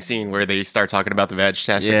 the opening scene where they start talking about the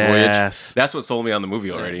Fantastic Voyage, that's what sold me on the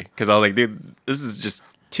movie already. Because I was like, dude, this is just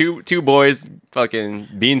two boys fucking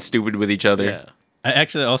being stupid with each other. Yeah. I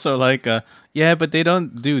actually also like, yeah, but they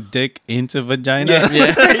don't do dick into vagina.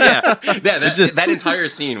 That entire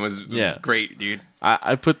scene was great, dude.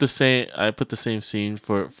 I put the same scene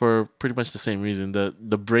for pretty much the same reason.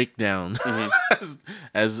 The breakdown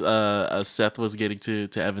as Seth was getting to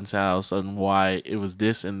Evan's house on why it was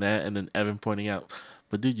this and that, and then Evan pointing out,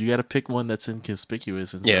 but dude, you got to pick one that's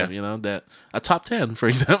inconspicuous and stuff. You know, that a top 10, for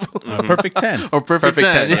example, perfect 10 or perfect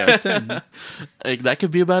 10. Yeah. 10. Like, that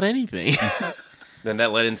could be about anything. Then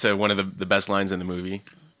that led into one of the best lines in the movie,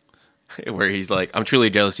 where he's like, "I'm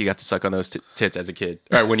truly jealous you got to suck on those tits as a kid,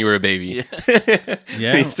 or when you were a baby."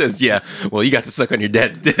 Yeah. He says, "Yeah, well, you got to suck on your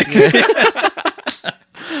dad's dick."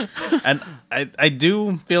 And I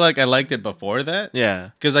do feel like I liked it before that.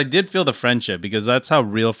 Yeah. Because I did feel the friendship, because that's how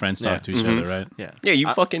real friends talk to each other, right? Yeah. Yeah,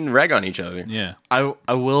 you fucking rag on each other. Yeah. I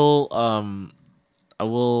will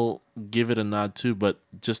give it a nod too, but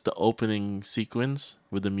just the opening sequence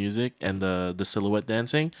with the music and the silhouette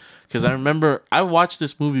dancing, because I remember I watched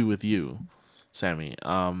this movie with you, Sammy.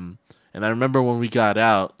 And I remember when we got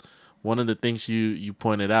out, one of the things you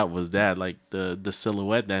pointed out was that, like, the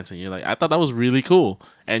silhouette dancing. You're like, I thought that was really cool.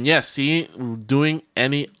 And yes, doing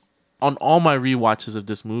on all my rewatches of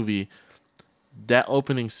this movie, that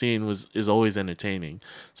opening scene is always entertaining,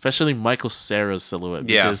 especially Michael Cera's silhouette.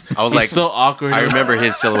 Yeah, Because I was he's like, so awkward. I remember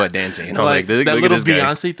his silhouette dancing, and I was like, look that at little this guy.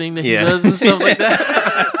 Beyonce thing that he does and stuff like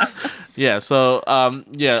that. Yeah, so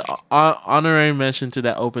honorary mention to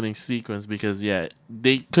that opening sequence, because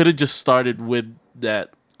they could have just started with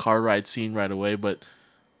that car ride scene right away, but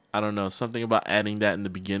I don't know, something about adding that in the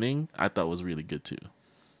beginning I thought was really good too.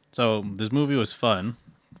 So this movie was fun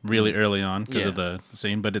really early on because of the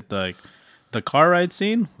scene, but the car ride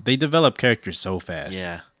scene, they developed characters so fast.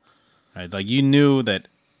 Yeah. Right? Like, you knew that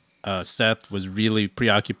Seth was really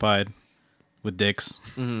preoccupied with dicks.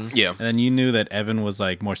 Mm-hmm. Yeah. And then you knew that Evan was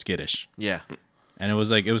like more skittish. Yeah. And it was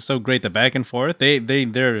so great, the back and forth.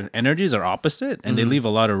 Their energies are opposite, and they leave a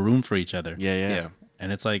lot of room for each other. Yeah.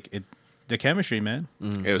 And it's like the chemistry, man.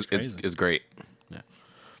 It's great. Yeah.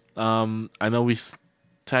 I know we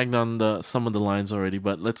tagged on some of the lines already,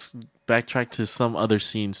 but let's backtrack to some other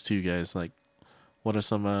scenes too, guys. Like, what are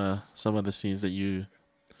some of the scenes that you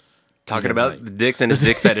talking about? The dicks and his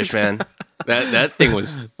dick fetish, man. That thing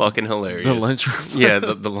was fucking hilarious. The lunchroom. Yeah,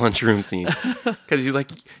 the lunchroom scene. Because he's like,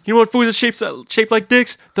 you know what food is shaped like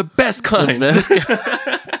dicks? The best kinds.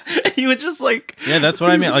 He was just like, yeah, that's what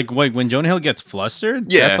I mean. Like when Jonah Hill gets flustered,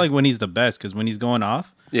 that's like when he's the best, because when he's going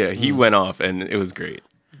off. Yeah, he went off, and it was great.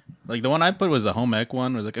 Like, the one I put was a home ec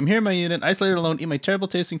one. It was like, I'm here in my unit, isolated alone, eat my terrible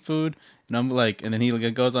tasting food. And I'm like, and then he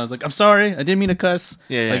goes on, I was like, I'm sorry, I didn't mean to cuss.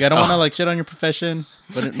 Yeah. Like, I don't want to like shit on your profession.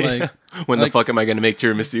 But when the fuck am I gonna make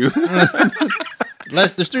tiramisu?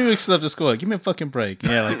 There's 3 weeks left of school. Like, give me a fucking break.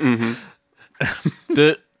 Yeah, like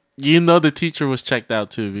the teacher was checked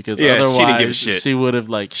out too, because otherwise she didn't give a shit. She would have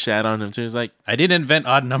like shat on him too. It's like, I didn't invent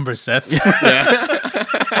odd numbers, Seth.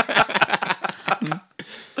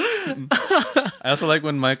 I also like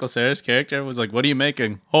when Michael Cera's character was like, what are you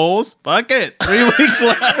making? Holes? Bucket. 3 weeks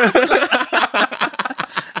left.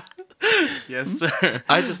 yes, sir.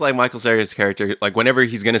 I just like Michael Cera's character. Like, whenever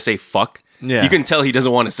he's gonna say fuck, Yeah. you can tell he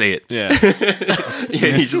doesn't want to say it. Yeah.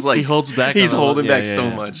 Yeah, he's just like, He holds back He's on it. holding back Yeah, so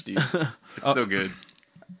yeah. much, dude. It's so good.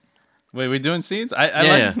 Wait, we're doing scenes?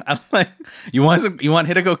 Yeah. I like, you want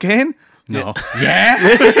hit a cocaine? No. Yeah.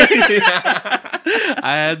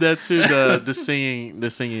 I had that too. The singing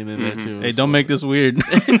in there too. Hey, don't make this weird.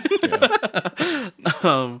 I don't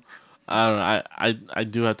know. I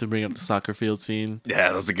do have to bring up the soccer field scene. Yeah,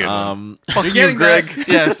 that was a good one. Fuck You're getting Greg. that?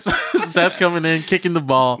 Yes, Seth coming in, kicking the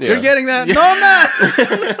ball. Yeah. You're getting that? No, I'm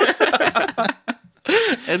not.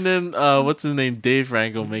 And then what's his name? Dave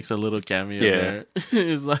Franco makes a little cameo there.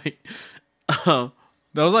 It's like, That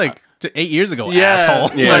was like 8 years ago, yeah,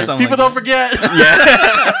 asshole. yeah. Or something People like don't forget.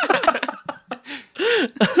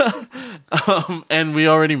 And we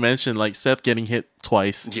already mentioned like Seth getting hit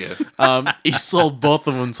twice. Yeah. He sold both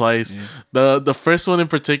of them twice. Yeah. The first one in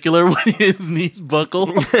particular, when his knees buckle.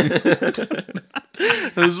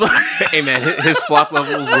 Hey man, his flop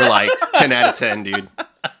levels were like 10 out of 10, dude.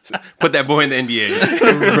 Put that boy in the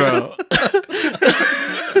NBA, bro.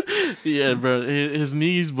 Yeah, bro. His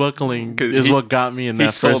knees buckling is what got me in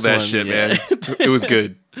that first one. He sold that shit, man. It was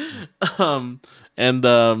good. And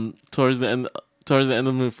towards the end of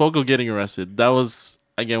the movie, Fogel getting arrested. That was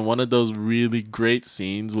again one of those really great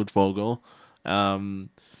scenes with Fogel. And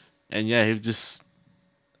yeah, he just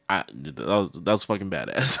that was fucking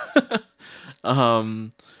badass.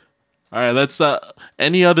 All right, let's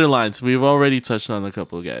any other lines? We've already touched on a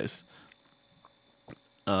couple, guys.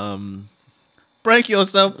 Break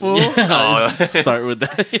yourself, fool. Start with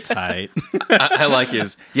that. Tight. I like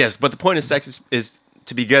his yes, but the point of sex is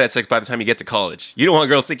to be good at sex by the time you get to college. You don't want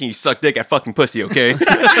girls thinking you suck dick at fucking pussy, okay?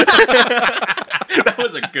 That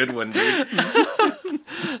was a good one, dude.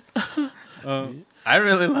 I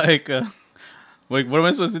really like. Wait, what am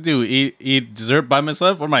I supposed to do? Eat dessert by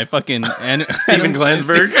myself, or my fucking Steven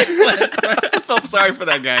Glansberg? I felt sorry for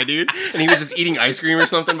that guy, dude. And he was just eating ice cream or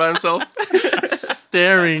something by himself,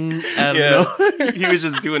 staring at him. He was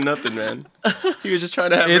just doing nothing, man. He was just trying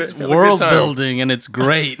to have it's have world building, and it's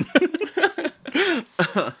great.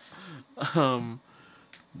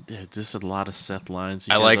 Yeah, just a lot of Seth lines.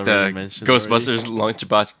 I like the Ghostbusters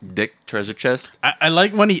lunchbox dick treasure chest. I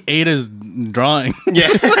like when he ate his drawing.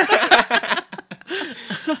 Yeah.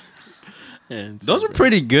 Those were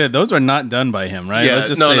pretty good. Those were not done by him, right? Yeah,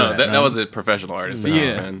 that was a professional artist.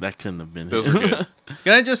 Yeah, man. That couldn't have been. Those were good.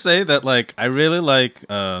 Can I just say that, like, I really like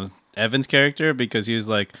Evan's character because he was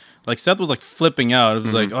like Seth was like flipping out. It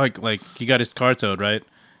was like he got his car towed, right?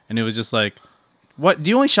 And it was just like, what? Do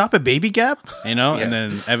you only shop at Baby Gap? You know? Yeah. And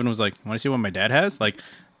then Evan was like, want to see what my dad has? Like,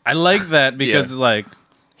 I like that because it's like,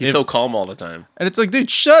 he's so calm all the time. And it's like,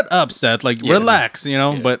 dude, shut up, Seth. Like, relax, you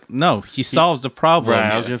know? Yeah. But no, he solves the problem.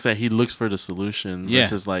 Right, I was going to say, he looks for the solution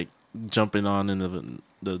versus, like, jumping on in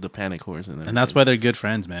the panic horse. And that's why they're good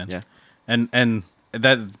friends, man. Yeah. And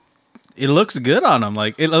that, it looks good on him.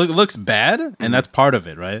 Like, it looks bad, and that's part of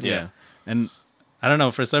it, right? Yeah. And I don't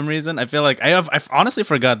know, for some reason, I feel like I honestly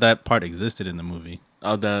forgot that part existed in the movie.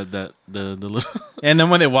 Oh, the little. And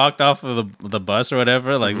then when they walked off of the bus or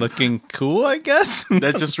whatever, like looking cool, I guess.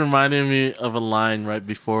 That just reminded me of a line right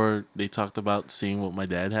before they talked about seeing what my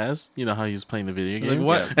dad has. You know how he was playing the video game. Like,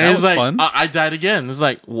 what? And he's like, fun. I died again. It's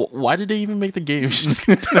like, why did they even make the game?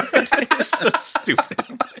 It's so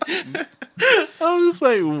stupid. I'm just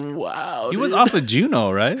like, wow. He was off of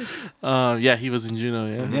Juno, right? Yeah, he was in Juno.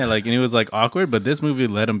 Yeah, yeah, like, and he was like awkward, but this movie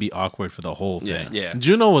let him be awkward for the whole thing. Yeah.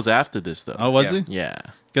 Juno was after this though. Oh, was he? Yeah.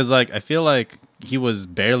 Because, like, I feel like he was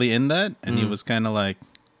barely in that, and he was kind of like,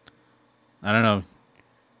 I don't know.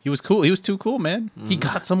 He was cool. He was too cool, man. He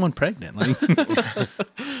got someone pregnant. Like,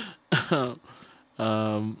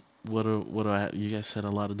 what do I have? You guys said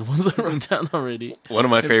a lot of the ones I wrote down already. One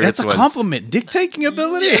of my favorites was... That's a compliment. Dick-taking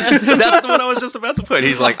ability? Yeah, that's the one I was just about to put.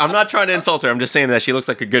 He's like, I'm not trying to insult her. I'm just saying that she looks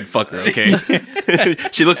like a good fucker, okay?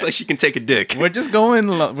 She looks like she can take a dick. We're just going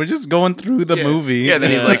through the movie. Yeah,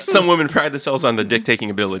 then he's like, some women pride themselves on the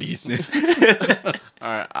dick-taking abilities. All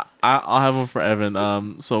right, I'll have one for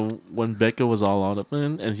Evan. So when Becca was all on up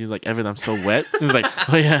and he's like, Evan, I'm so wet. He's like,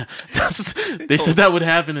 oh yeah, they said that would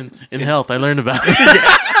happen in health. I learned about it.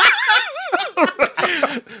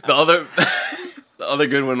 The other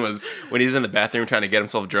good one was when he's in the bathroom trying to get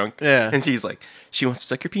himself drunk. Yeah. And she's like, she wants to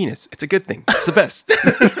suck your penis. It's a good thing. It's the best.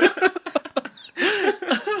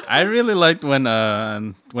 I really liked when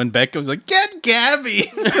Becca was like, get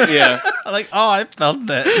Gabby. Yeah. I'm like, oh, I felt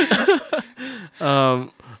that.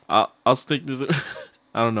 I'll stick this.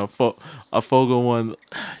 I don't know. A Fogel one.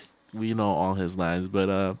 We know all his lines,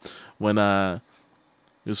 but when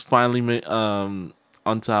he was finally on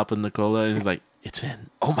top of Nicola, and he's like, "It's in."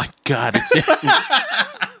 Oh my god, it's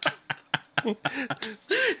in.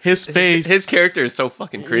 His face, his character is so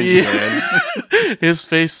fucking cringy, man. His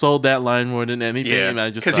face sold that line more than anything. Yeah, and I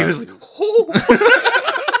just because he was like, "Oh."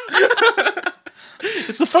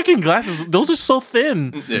 It's the fucking glasses. Those are so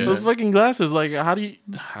thin. Yeah. Those fucking glasses. Like, how do you?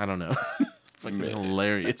 I don't know. Fucking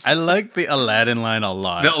hilarious. I like the Aladdin line a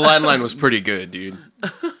lot. The Aladdin line was pretty good, dude.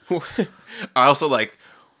 I also like,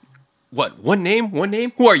 what? One name?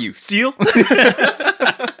 Who are you? Seal?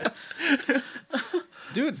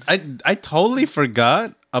 Dude, I totally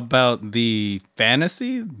forgot about the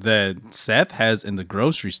fantasy that Seth has in the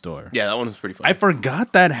grocery store. Yeah, that one was pretty fun. I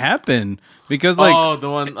forgot that happened because, like,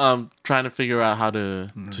 the one trying to figure out how to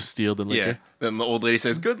steal the liquor. Yeah. Then the old lady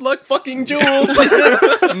says, "Good luck, fucking Jules."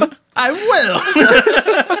 I will.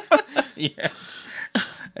 Yeah.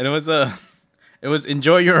 And it was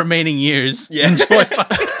enjoy your remaining years. Yeah. Enjoy.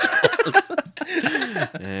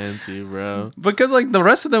 Anti, bro. Because like the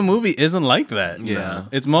rest of the movie isn't like that. Yeah.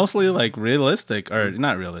 It's mostly like realistic or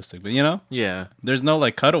not realistic, but Yeah. there's no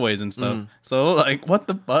like cutaways and stuff. So like what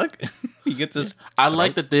the fuck? He gets this. I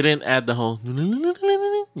like that they didn't add the whole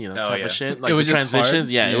type of shit. Like It was the just transitions. hard?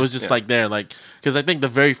 Yeah, it Yeah. was just like there, like because I think the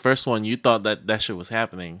very first one you thought that shit was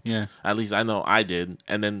happening. Yeah. At least I know I did,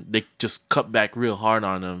 and then they just cut back real hard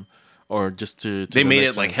on him, or just to They the made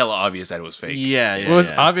next it like one. hella obvious that it was fake. Yeah, yeah. It was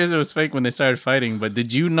yeah. obvious it was fake when they started fighting, but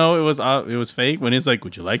did you know it was fake when he's like,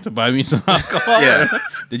 "Would you like to buy me some alcohol?" Yeah.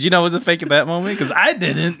 Did you know it was a fake at that moment? Because I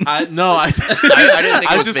didn't. I didn't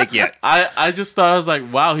think it was fake yet. I just thought I was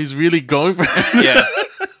like, wow, he's really going for it. Yeah.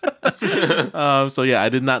 So yeah, I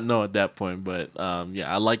did not know at that point, but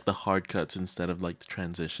yeah, I like the hard cuts instead of like the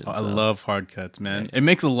transitions. I love hard cuts, man. It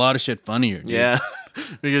makes a lot of shit funnier. Dude. Yeah,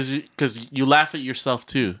 because you laugh at yourself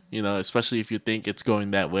too, especially if you think it's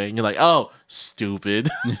going that way, and you're like, oh, stupid.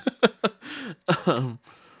 All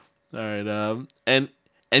right. And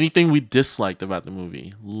anything we disliked about the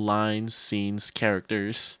movie? Lines, scenes,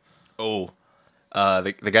 characters. Oh.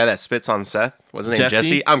 The guy that spits on Seth, wasn't named Jesse?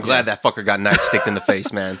 Jesse? I'm glad that fucker got knife sticked in the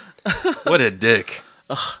face, man. What a dick.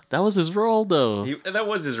 That was his role, though. That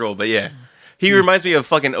was his role, but yeah. He reminds me of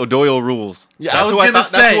fucking O'Doyle Rules. Yeah, that's I was who I gonna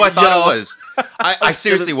thought. That's say, who I thought yo. it was. I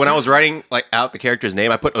seriously, when I was writing like out the character's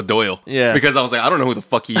name, I put O'Doyle. Yeah. Because I was like, I don't know who the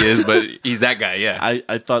fuck he is, but he's that guy. Yeah.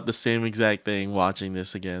 I thought the same exact thing watching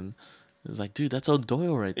this again. It was like, dude, that's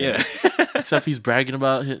O'Doyle right there. Yeah. Except he's bragging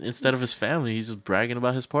about instead of his family, he's just bragging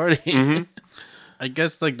about his party. Mm-hmm. I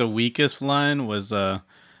guess like the weakest line was I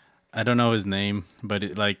don't know his name, but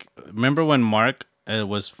remember when Mark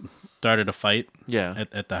started a fight? Yeah.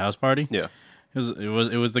 At the house party. Yeah. It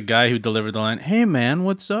was the guy who delivered the line. Hey man,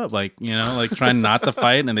 what's up? Like like trying not to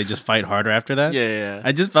fight, and they just fight harder after that. Yeah.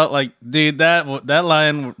 I just felt like, dude, that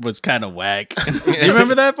line was kind of whack. You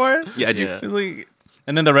remember that part? Yeah, I do. Yeah. It's like,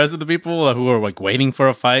 and then the rest of the people who were like waiting for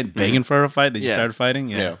a fight, begging for a fight, they just Yeah. started fighting.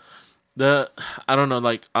 Yeah. I don't know,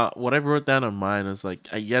 like what I wrote down on mine is like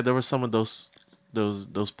there were some of those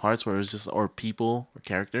parts where it was just or people or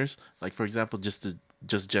characters, like for example just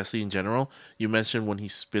Jesse in general. You mentioned when he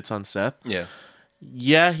spits on Seth.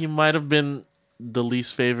 Yeah, he might have been the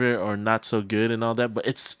least favorite or not so good and all that, but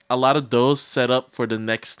it's a lot of those set up for the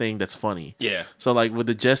next thing that's funny. Yeah. So like with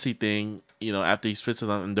the Jesse thing, after he spits it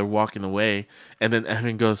on and they're walking away, and then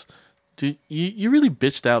Evan goes, dude, you really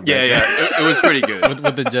bitched out. Yeah, yeah. It was pretty good.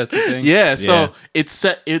 With the Jesse thing. Yeah, so it's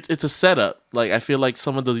a setup. Like I feel like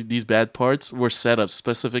some of these bad parts were set up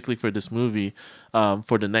specifically for this movie,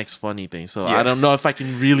 for the next funny thing. So Yeah. I don't know if I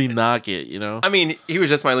can really knock it. I mean, he was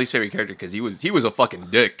just my least favorite character because he was a fucking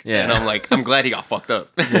dick. Yeah. And I'm like, I'm glad he got fucked up.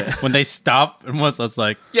 Yeah, When they stop and was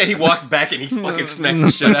like, he walks back and he fucking smacks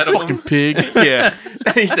the shit out of Fucking him. pig. Yeah.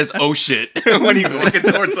 And he says, oh shit, when he's walking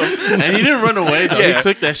towards him. And he didn't run away though. Yeah. He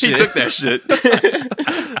took that shit. He took that shit.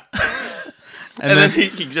 And then he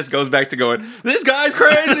just goes back to going, this guy's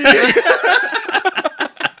crazy.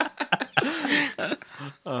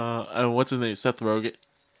 And what's his name? Seth Rogen.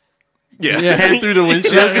 Yeah. Hand through the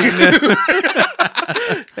windshield.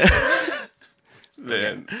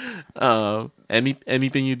 Man.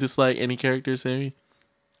 Anything you dislike? Any characters, Sammy?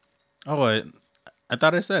 oh, I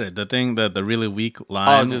thought I said it. The thing, the really weak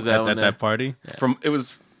line just that one at there. that party. It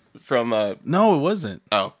was from No, it wasn't.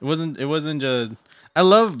 oh. It wasn't just. I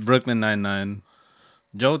love Brooklyn Nine-Nine.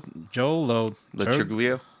 Joe Triglio?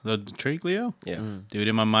 The Triglio? Yeah. Dude,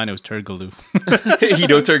 in my mind it was Turgaloo.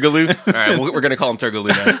 Hito Turgaloo? All right, we're going to call him Turgaloo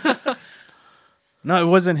now. No, it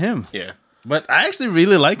wasn't him. Yeah. But I actually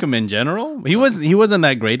really like him in general. He wasn't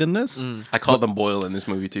that great in this. I called him Boyle in this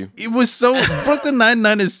movie, too. It was so Brooklyn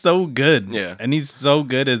Nine-Nine is so good. Yeah. And he's so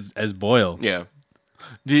good as Boyle. Yeah.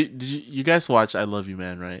 Did you guys watch I Love You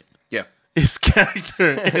Man, right? Yeah. His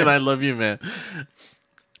character in I Love You Man.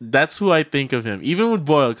 That's who I think of him. Even with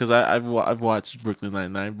Boyle, because I've watched Brooklyn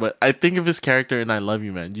Nine-Nine, but I think of his character in I Love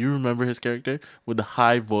You Man. Do you remember his character with the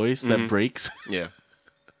high voice that breaks? Yeah.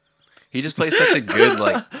 He just plays such a good,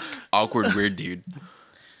 like, awkward, weird dude.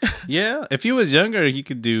 Yeah. If he was younger, he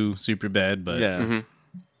could do Superbad, but Yeah.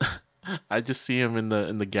 I just see him in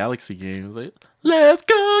the Galaxy games. Like, let's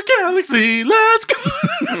go Galaxy, let's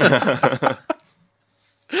go.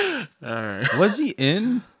 All right. Was he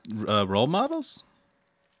in Role Models?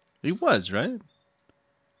 He was, right?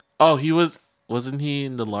 Oh, he was. Wasn't he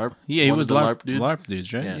in the LARP? Yeah, he One was of the LARP, dudes. LARP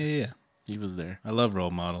dudes, right? Yeah. Yeah. He was there. I love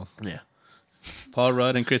Role Models. Yeah. Paul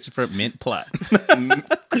Rudd and Christopher Mint Plot.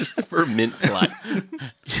 Christopher Mintplot.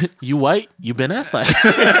 You white? You Ben Affleck.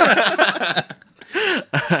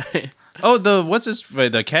 All right. Oh,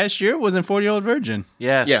 the cashier was in 40-Year-Old Virgin.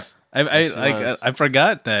 Yes. Yeah. I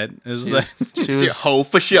forgot that. It was like She She a was. hoe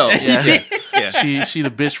for show. Yeah. Yeah. She the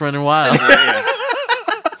bitch running wild.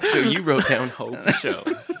 So you wrote down hoe for show.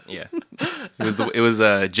 Yeah. It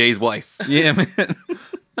was Jay's wife. yeah, man.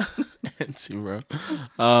 Bro.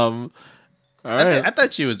 All right. I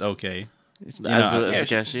thought she was okay. As You know, the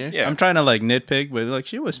cashier. Yeah. I'm trying to like nitpick, but like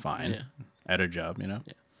she was fine Yeah. at her job. You know.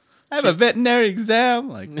 I have a veterinary exam.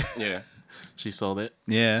 Like, Yeah. She sold it.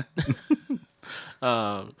 yeah.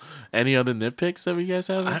 Any other nitpicks that we guys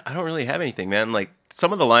have? I don't really have anything, man. Like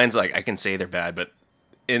some of the lines, like I can say they're bad, but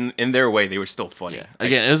in their way, they were still funny. Yeah.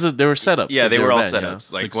 Again, they were setups. Yeah, so they were all bad,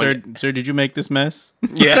 setups. Like, Like, sir, did you make this mess?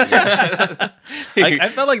 yeah. I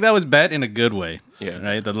felt like that was bad in a good way. Yeah.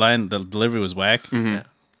 Right. The delivery was whack.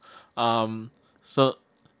 So,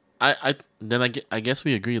 I guess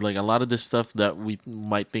we agree. Like a lot of this stuff that we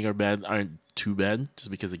might think are bad aren't too bad,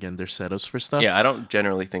 just because again they're setups for stuff. Yeah, I don't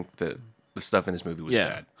generally think the stuff in this movie was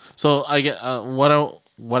bad. So I get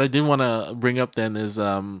what I did want to bring up then is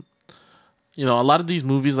you know, a lot of these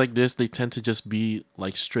movies like this, they tend to just be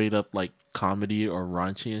like straight up like comedy or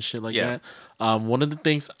raunchy and shit like Yeah. that. One of the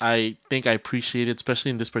things I think I appreciated,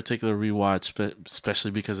 especially in this particular rewatch, but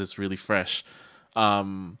especially because it's really fresh,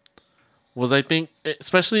 was I think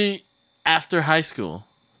especially after high school,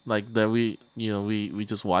 like that we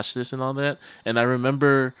just watched this and all that, and I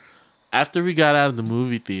remember after we got out of the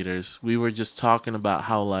movie theaters, we were just talking about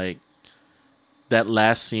how like that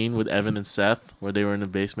last scene with Evan and Seth where they were in the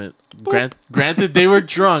basement. Granted, they were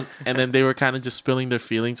drunk, and then they were kind of just spilling their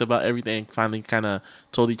feelings about everything. And finally, kind of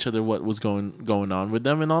told each other what was going on with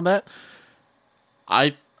them and all that.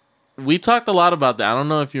 We talked a lot about that. I don't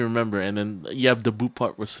know if you remember. And then the boop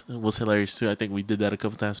part was hilarious too. I think we did that a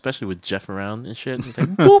couple times, especially with Jeff around and shit. And like,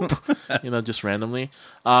 boop, just randomly.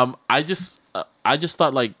 I just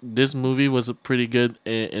thought like this movie was a pretty good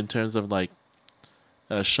in terms of like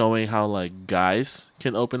showing how like guys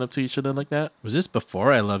can open up to each other like that. Was this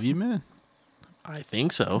before I Love You, Man? I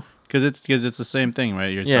think so. Because it's the same thing, right?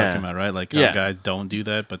 You're talking about, right? Like how guys don't do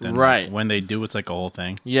that, but then when they do, it's like a whole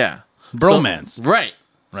thing. Yeah. Bromance. So, right.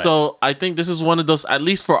 So I think this is one of those, at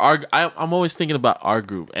least for I'm always thinking about our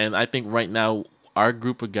group. And I think right now, our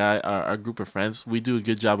group of friends, we do a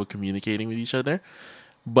good job of communicating with each other.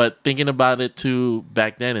 But thinking about it too,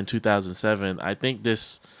 back then in 2007, I think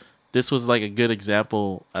this was like a good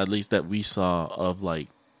example, at least that we saw, of like,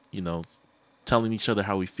 telling each other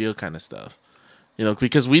how we feel kind of stuff.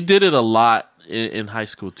 Because we did it a lot in high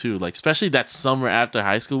school too. Like, especially that summer after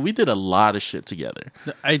high school, we did a lot of shit together.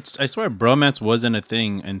 I swear bromance wasn't a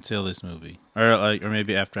thing until this movie. Or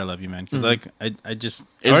maybe after I Love You, Man. Because I just...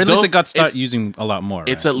 Or at least it got started using a lot more.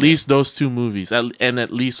 It's at least those two movies. And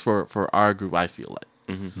at least for our group, I feel like.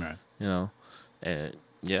 Mm-hmm. Right. And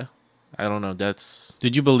yeah. I don't know.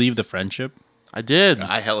 Did you believe the friendship? I did.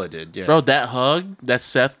 I hella did, yeah. Bro, that hug that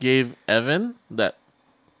Seth gave Evan, that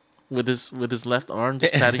with his left arm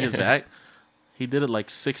just patting his back, he did it like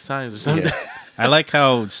 6 times or something. Yeah. I like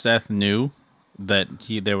how Seth knew that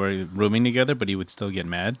they were rooming together, but he would still get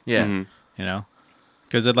mad. Yeah. Mm-hmm.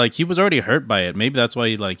 Because he was already hurt by it. Maybe that's why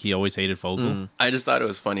he always hated Fogel. I just thought it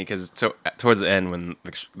was funny because towards the end when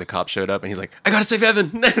the cop showed up and he's like, "I gotta save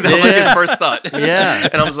Evan." That was like his first thought. Yeah.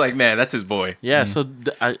 And I was like, "Man, that's his boy." Yeah. So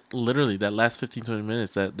I literally that last 15-20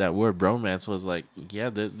 minutes that word bromance was like, yeah,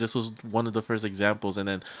 this was one of the first examples, and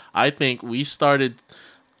then I think we started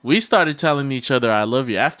telling each other I love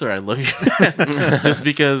you after I love you, just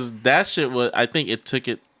because that shit was. I think it took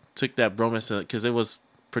that bromance because it was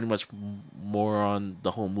pretty much more on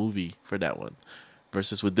the whole movie for that one,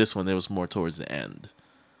 versus with this one it was more towards the end.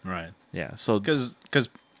 Right. Yeah. So because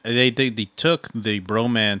they took the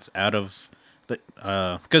bromance out of the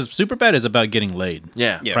because Superbad is about getting laid.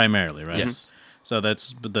 Yeah. Primarily, right? Yes. So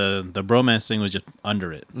that's the bromance thing was just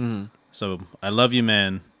under it. Mm-hmm. So I Love You,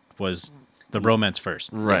 Man was the bromance first.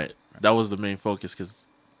 Right. That was the main focus because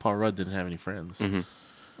Paul Rudd didn't have any friends. Mm-hmm.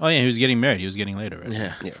 Oh yeah, he was getting married. He was getting laid already.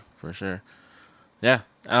 Yeah. For sure. Yeah.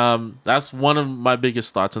 That's one of my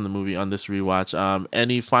biggest thoughts on the movie on this rewatch.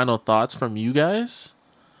 Any final thoughts from you guys?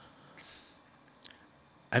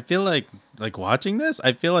 I feel like watching this,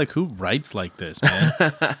 I feel like who writes like this, man?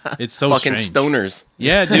 It's so fucking strange. stoners.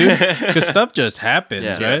 Yeah, dude. Because stuff just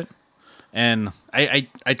happens, Yeah. right? And I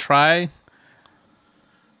try.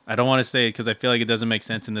 I don't want to say it because I feel like it doesn't make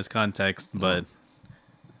sense in this context, but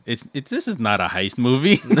this is not a heist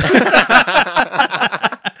movie.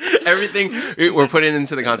 Everything we're putting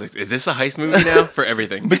into the context. Is this a heist movie now? For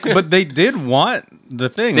everything. But they did want the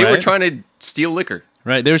thing. They right? were trying to steal liquor.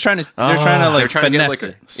 Right? They were trying to. They're trying to They were like trying to get finesse liquor.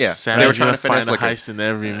 it. Yeah, Savage they were trying to find finesse a liquor. heist in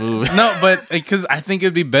every movie. No, but because I think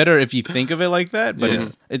it'd be better if you think of it like that. But Yeah.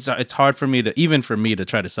 it's hard for me to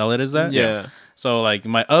try to sell it as that. Yeah. So like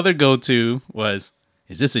my other go-to was,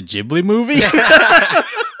 is this a Ghibli movie?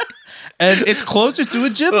 And it's closer to a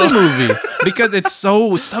Ghibli movie because it's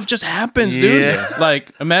so stuff just happens, dude. Yeah.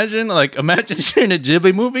 Like imagine you're in a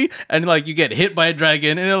Ghibli movie and like you get hit by a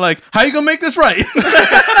dragon and they're like, how you gonna make this right?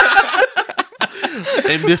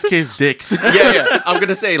 In this case, dicks. Yeah. I'm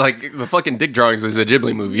gonna say like the fucking dick drawings is a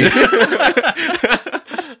Ghibli movie.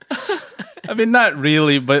 I mean, not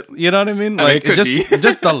really, but you know what I mean. Like it could be.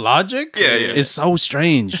 just the logic, Yeah. is so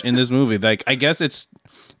strange in this movie. Like I guess it's.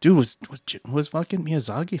 Dude, was fucking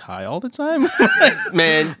Miyazaki high all the time?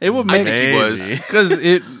 Man, It would I make think he was. because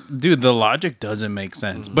the logic doesn't make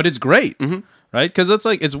sense, but it's great, right? Because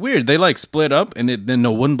it's weird. They like split up, and then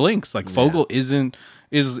no one blinks. Like Fogel he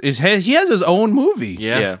has his own movie.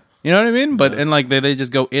 Yeah. Yeah. You know what I mean? But and like they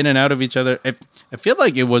just go in and out of each other. I feel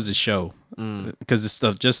like it was a show because this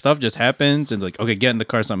stuff just happens and like okay, get in the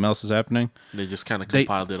car, something else is happening. They just kind of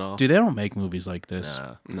compiled it all. Dude, they don't make movies like this.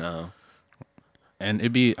 Nah. No. And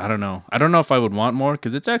it'd be I don't know if I would want more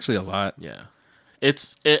because it's actually a lot. Yeah.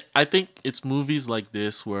 I think it's movies like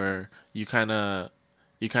this where you kind of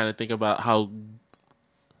think about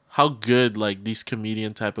how good like these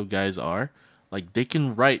comedian type of guys are. Like they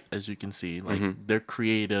can write, as you can see. Like they're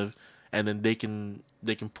creative, and then they can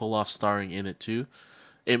pull off starring in it too.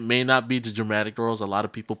 It may not be the dramatic roles. A lot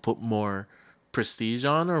of people put more prestige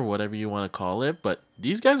on or whatever you want to call it, but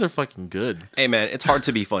these guys are fucking good. Hey man, it's hard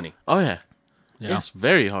to be funny. Oh yeah. Yeah. It's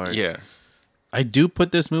very hard. Yeah. I do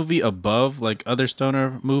put this movie above like other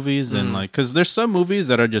stoner movies and like because there's some movies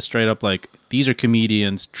that are just straight up like these are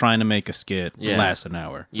comedians trying to make a skit that lasts an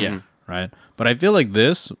hour. Yeah. Right. But I feel like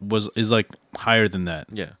this is like higher than that.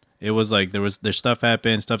 Yeah. It was like there's stuff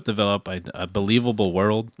happened, stuff developed, a believable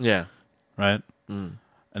world. Yeah. Right. And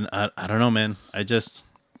I don't know, man.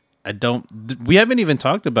 We haven't even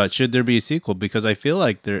talked about should there be a sequel because I feel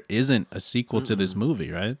like there isn't a sequel to this movie,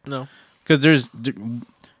 right? No. Because there's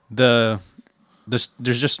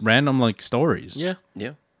just random like stories. Yeah.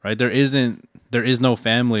 Yeah. Right. There is no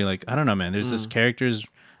family. Like I don't know, man. There's just characters.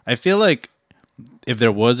 I feel like if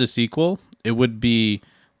there was a sequel, it would be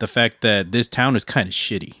the fact that this town is kind of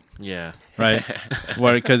shitty. Yeah. Right.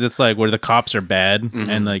 Because it's like where the cops are bad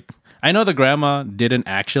and like. I know the grandma didn't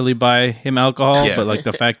actually buy him alcohol, Yeah. but like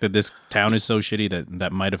the fact that this town is so shitty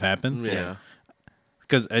that might have happened. Yeah.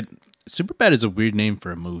 Because Superbad is a weird name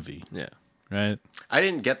for a movie, Yeah. right? I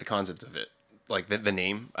didn't get the concept of it. Like the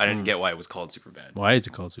name. I didn't get why it was called Superbad. Why is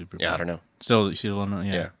it called Superbad? Yeah, I don't know. So you don't know.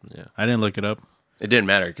 Yeah. Yeah. I didn't look it up It didn't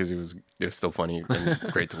matter because it was still funny and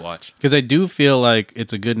great to watch. because I do feel like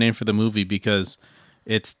it's a good name for the movie because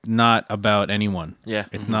it's not about anyone. Yeah.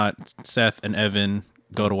 It's not Seth and Evan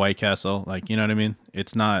go to White Castle. Like, you know what I mean?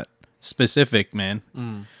 It's not specific, man.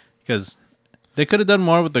 Because they could have done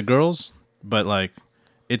more with the girls, but like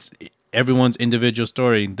it's everyone's individual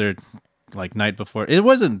story. They're like night before. It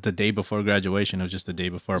wasn't the day before graduation. It was just the day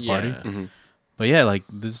before a party. Yeah. But yeah, like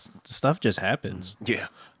this stuff just happens. Yeah.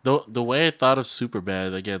 The way I thought of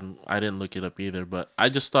Superbad, again, I didn't look it up either, but I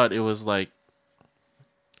just thought it was like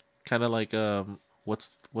kind of like what's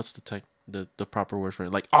the proper word for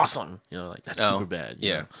it? Like awesome, you know, like that's super bad,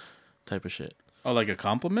 yeah, type of shit. Oh, like a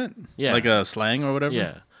compliment? Yeah. Like a slang or whatever?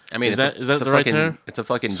 Yeah, I mean, is that it's the right fucking, term? It's a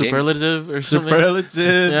fucking Superlative or something?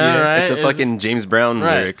 Superlative. Yeah, right. It's a fucking James Brown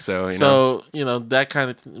right. lyric. So you know. you know that kind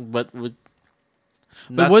of, but with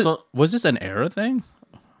But not was this an era thing?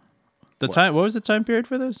 What was the time period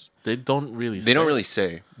for this? they don't really. They don't really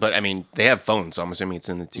say, but I mean, they have phones, so I'm assuming it's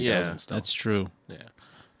in the 2000s. Yeah, still. That's true. Yeah.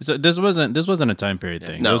 So this wasn't a time period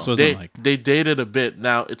thing. No. This wasn't like They dated a bit.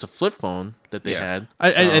 Now it's a flip phone that they Yeah. had. I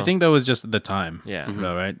so- think that was just the time. Yeah.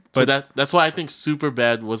 Though, right? So But that's why I think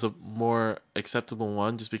Superbad was a more acceptable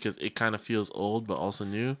one, just because it kind of feels old but also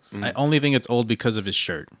new. I only think it's old because of his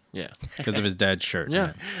shirt, Yeah, because of his dad's shirt.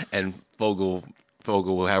 yeah, And Vogel,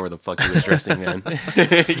 however the fuck he was dressing, man.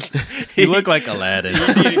 He looked like Aladdin.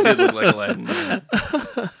 He did look like Aladdin.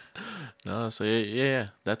 no. So yeah.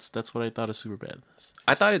 That's what I thought of Superbad.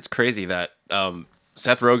 I thought it's crazy that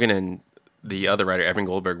Seth Rogen and the other writer Evan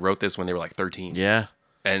Goldberg wrote this when they were like 13. Yeah,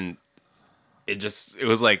 And it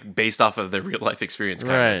was like based off of their real life experience,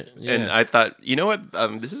 kind Right, of. yeah. And I thought, you know what?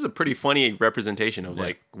 This is a pretty funny representation of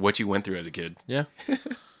like what you went through as a kid. yeah,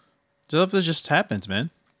 Stuff that just happens, man.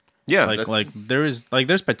 Yeah, Like there's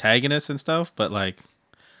protagonists and stuff, but like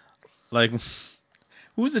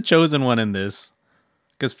who's the chosen one in this?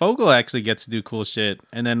 Because Fogel actually gets to do cool shit,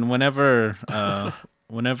 and then whenever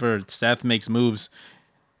Seth makes moves,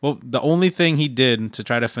 Well, the only thing he did to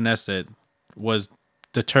try to finesse it was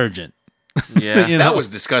detergent. Yeah. You know? That was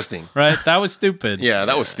disgusting. Right? That was stupid. Yeah,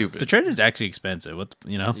 that was stupid. Detergent's actually expensive.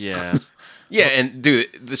 Yeah. Yeah, and dude,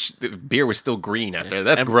 the beer was still green after.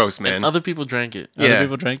 That's gross, man. And other people drank it. Other Yeah.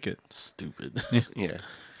 people drank it. Stupid. Yeah.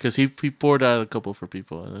 Because he poured out a couple for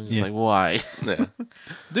people. And I'm just like, why? Yeah.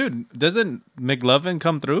 Dude, doesn't McLovin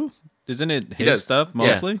come through? Isn't it his does. stuff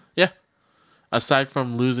mostly? Yeah. Aside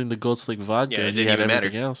from losing the Gold Slick vodka, Yeah, it he didn't had even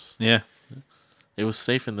everything matter. else. Yeah. It was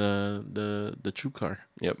safe in the troop car.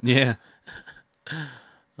 Yep. Yeah.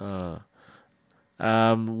 Where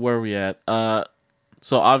are we at?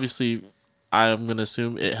 So obviously, I'm gonna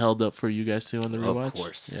assume it held up for you guys too on the rewatch. Of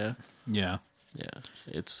course. Yeah. Yeah. Yeah.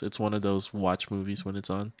 It's one of those watch movies when it's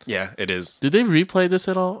on. Yeah, it is. Did they replay this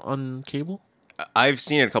at all on cable? I've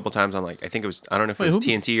seen it a couple times on I think it was, I don't know if Wait, it was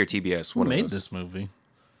who- TNT or TBS. Who One made of those. this movie?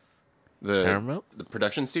 Paramount? The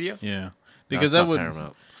production studio? Yeah. No, Because it's that not would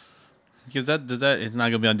Paramount. because that it's not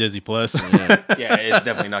gonna be on Disney Plus. Yeah. Yeah, it's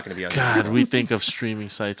definitely not going to be on God, we think of streaming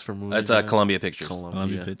sites for movies. That's now. Columbia Pictures.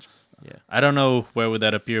 Columbia Pictures. Yeah. I don't know where would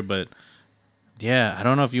that appear, but yeah, I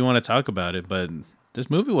don't know if you want to talk about it, but this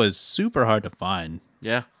movie was super hard to find.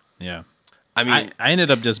 Yeah. Yeah. I mean, I ended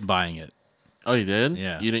up just buying it. Oh, you did?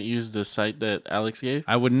 Yeah. You didn't use the site that Alex gave?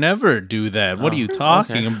 I would never do that. What are you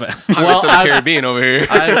talking about? Pirates of the Caribbean over here.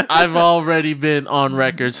 I've already been on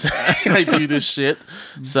record saying I do this shit.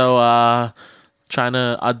 So, trying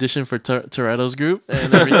to audition for Toretto's group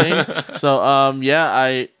and everything. So, yeah,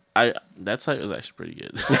 I that site was actually pretty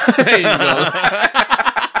good.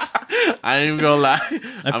 I ain't even gonna lie.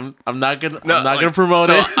 I'm not gonna promote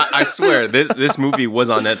so it. I swear, this movie was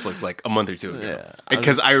on Netflix like a month or two ago. Yeah.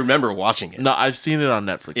 Because I remember watching it. No, I've seen it on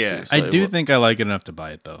Netflix Yeah. too. So I do think I like it enough to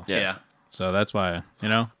buy it though. Yeah. So that's why,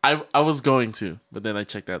 I was going to, but then I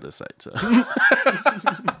checked out the site. So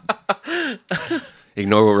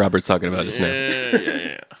Ignore what Robert's talking about just now.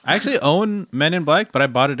 yeah. I actually own Men in Black, but I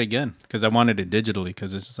bought it again because I wanted it digitally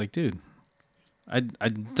because it's just like, dude,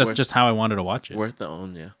 that's just how I wanted to watch it. Worth the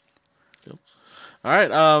own, yeah. Yep. All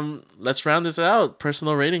right, let's round this out.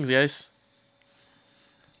 Personal ratings, guys.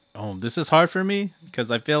 Oh, this is hard for me because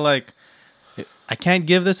I feel like I can't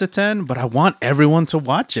give this a 10, but I want everyone to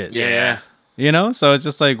watch it. Yeah. So it's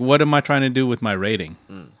just like, what am I trying to do with my rating?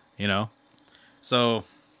 So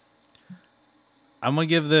I'm gonna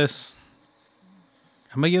give this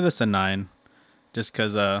a 9 just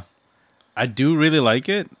because I do really like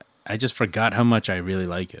it. I just forgot how much I really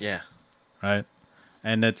like it. Yeah. Right.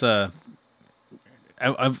 And it's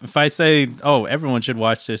if I say, oh, everyone should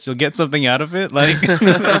watch this, you'll get something out of it. Like,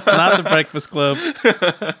 it's not The Breakfast Club.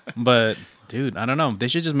 But, dude, I don't know. They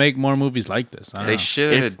should just make more movies like this. I don't They know.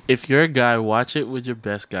 should. If you're a guy, watch it with your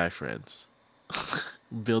best guy friends.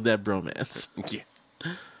 Build that bromance.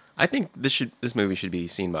 Yeah. I think this movie should be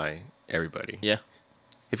seen by everybody. Yeah.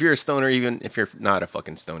 If you're a stoner, even if you're not a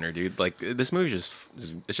fucking stoner, dude, like this movie it's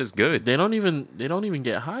just good. They don't even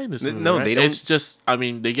get high in this movie. No, right? they don't. It's just, I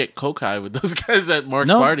mean, they get coke high with those guys at Mark's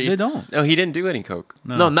No, party. they don't. No, he didn't do any coke.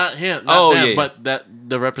 No, not him. Not Oh, them, yeah. but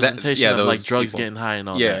the representation yeah, of like those drugs people. getting high and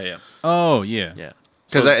all Yeah, that. yeah. Oh, yeah. Yeah.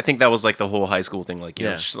 Because So, I think that was like the whole high school thing. Like, you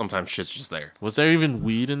know, Yeah. sometimes shit's just there. was there even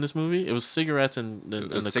weed in this movie? It was cigarettes and It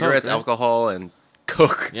and was the cigarettes, coke, right? alcohol, and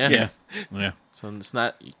coke. Yeah. Yeah. Yeah. So it's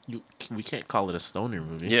not we can't call it a stoner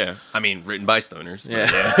movie. Yeah. I mean, written by stoners.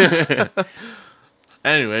 but Yeah.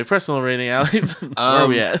 Anyway, personal rating, Alex. Where are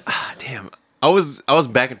we at? Damn. I was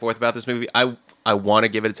back and forth about this movie. I want to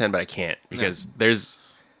give it a 10, but I can't because there's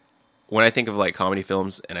when I think of like comedy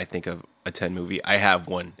films and I think of a 10 movie, I have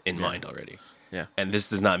one in mind already. Yeah. And this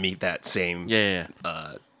does not meet that same Yeah.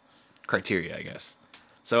 criteria, I guess.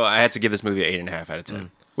 So I had to give this movie an 8.5 out of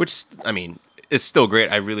 10, which, I mean, it's still great.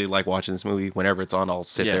 I really like watching this movie. Whenever it's on, I'll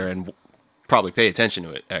sit Yeah. there and probably pay attention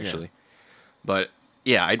to it, actually. But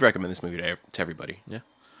yeah, I'd recommend this movie to everybody. Yeah.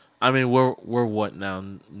 I mean, we're what now?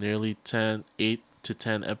 Nearly 8 to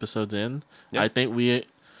 10 episodes in. Yeah. I think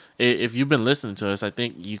if you've been listening to us, I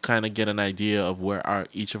think you kind of get an idea of where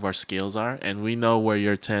each of our scales are, and we know where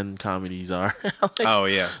your 10 comedies are. Alex. Oh,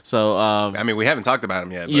 yeah. So, I mean, we haven't talked about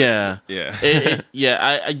them yet. But yeah.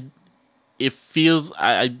 Yeah. It feels,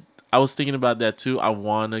 I was thinking about that too. I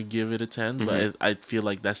want to give it a 10, but I feel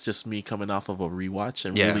like that's just me coming off of a rewatch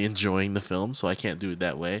and really enjoying the film, so I can't do it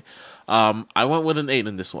that way. I went with an 8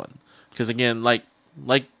 in this one because, again, like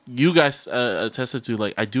you guys attested to,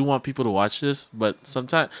 like, I do want people to watch this, but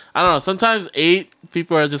sometimes, I don't know, sometimes 8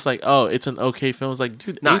 people are just like, oh, it's an okay film. It's like,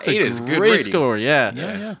 dude, Nah, 8's 8 a is good great rating. score. Yeah.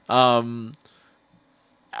 Yeah.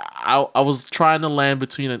 I was trying to land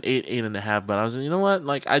between an 8, 8.5, but I was, you know what?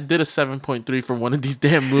 Like, I did a 7.3 for one of these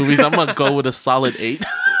damn movies. I'm gonna go with a solid 8.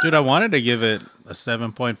 Dude, I wanted to give it a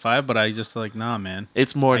 7.5, but I just like, nah, man.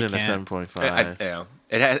 It's more I than a can't. 7.5. Yeah,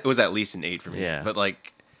 it was at least an 8 for me. Yeah. But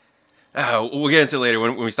like, we'll get into it later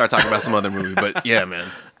when we start talking about some other movie. But yeah, man,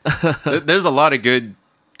 there's a lot of good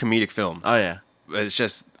comedic films. Oh yeah, It's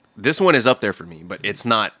just this one is up there for me, but it's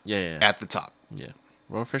not Yeah. at the top. yeah.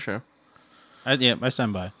 Well, for sure. I stand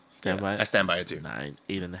by. Stand by. I stand by it too. 9,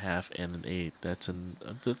 8.5, and an 8.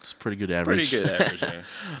 That's pretty good average. Pretty good average.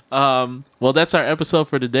 Yeah. Well, that's our episode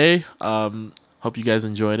for today. Hope you guys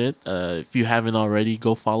enjoyed it. If you haven't already,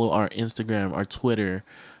 go follow our Instagram, our Twitter,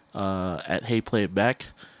 at Hey Play It Back.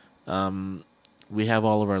 We have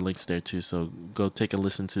all of our links there too, so go take a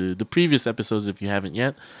listen to the previous episodes if you haven't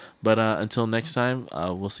yet. But until next time,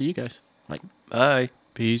 we'll see you guys. Bye. Bye.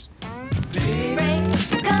 Peace.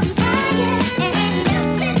 Comes higher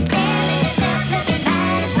and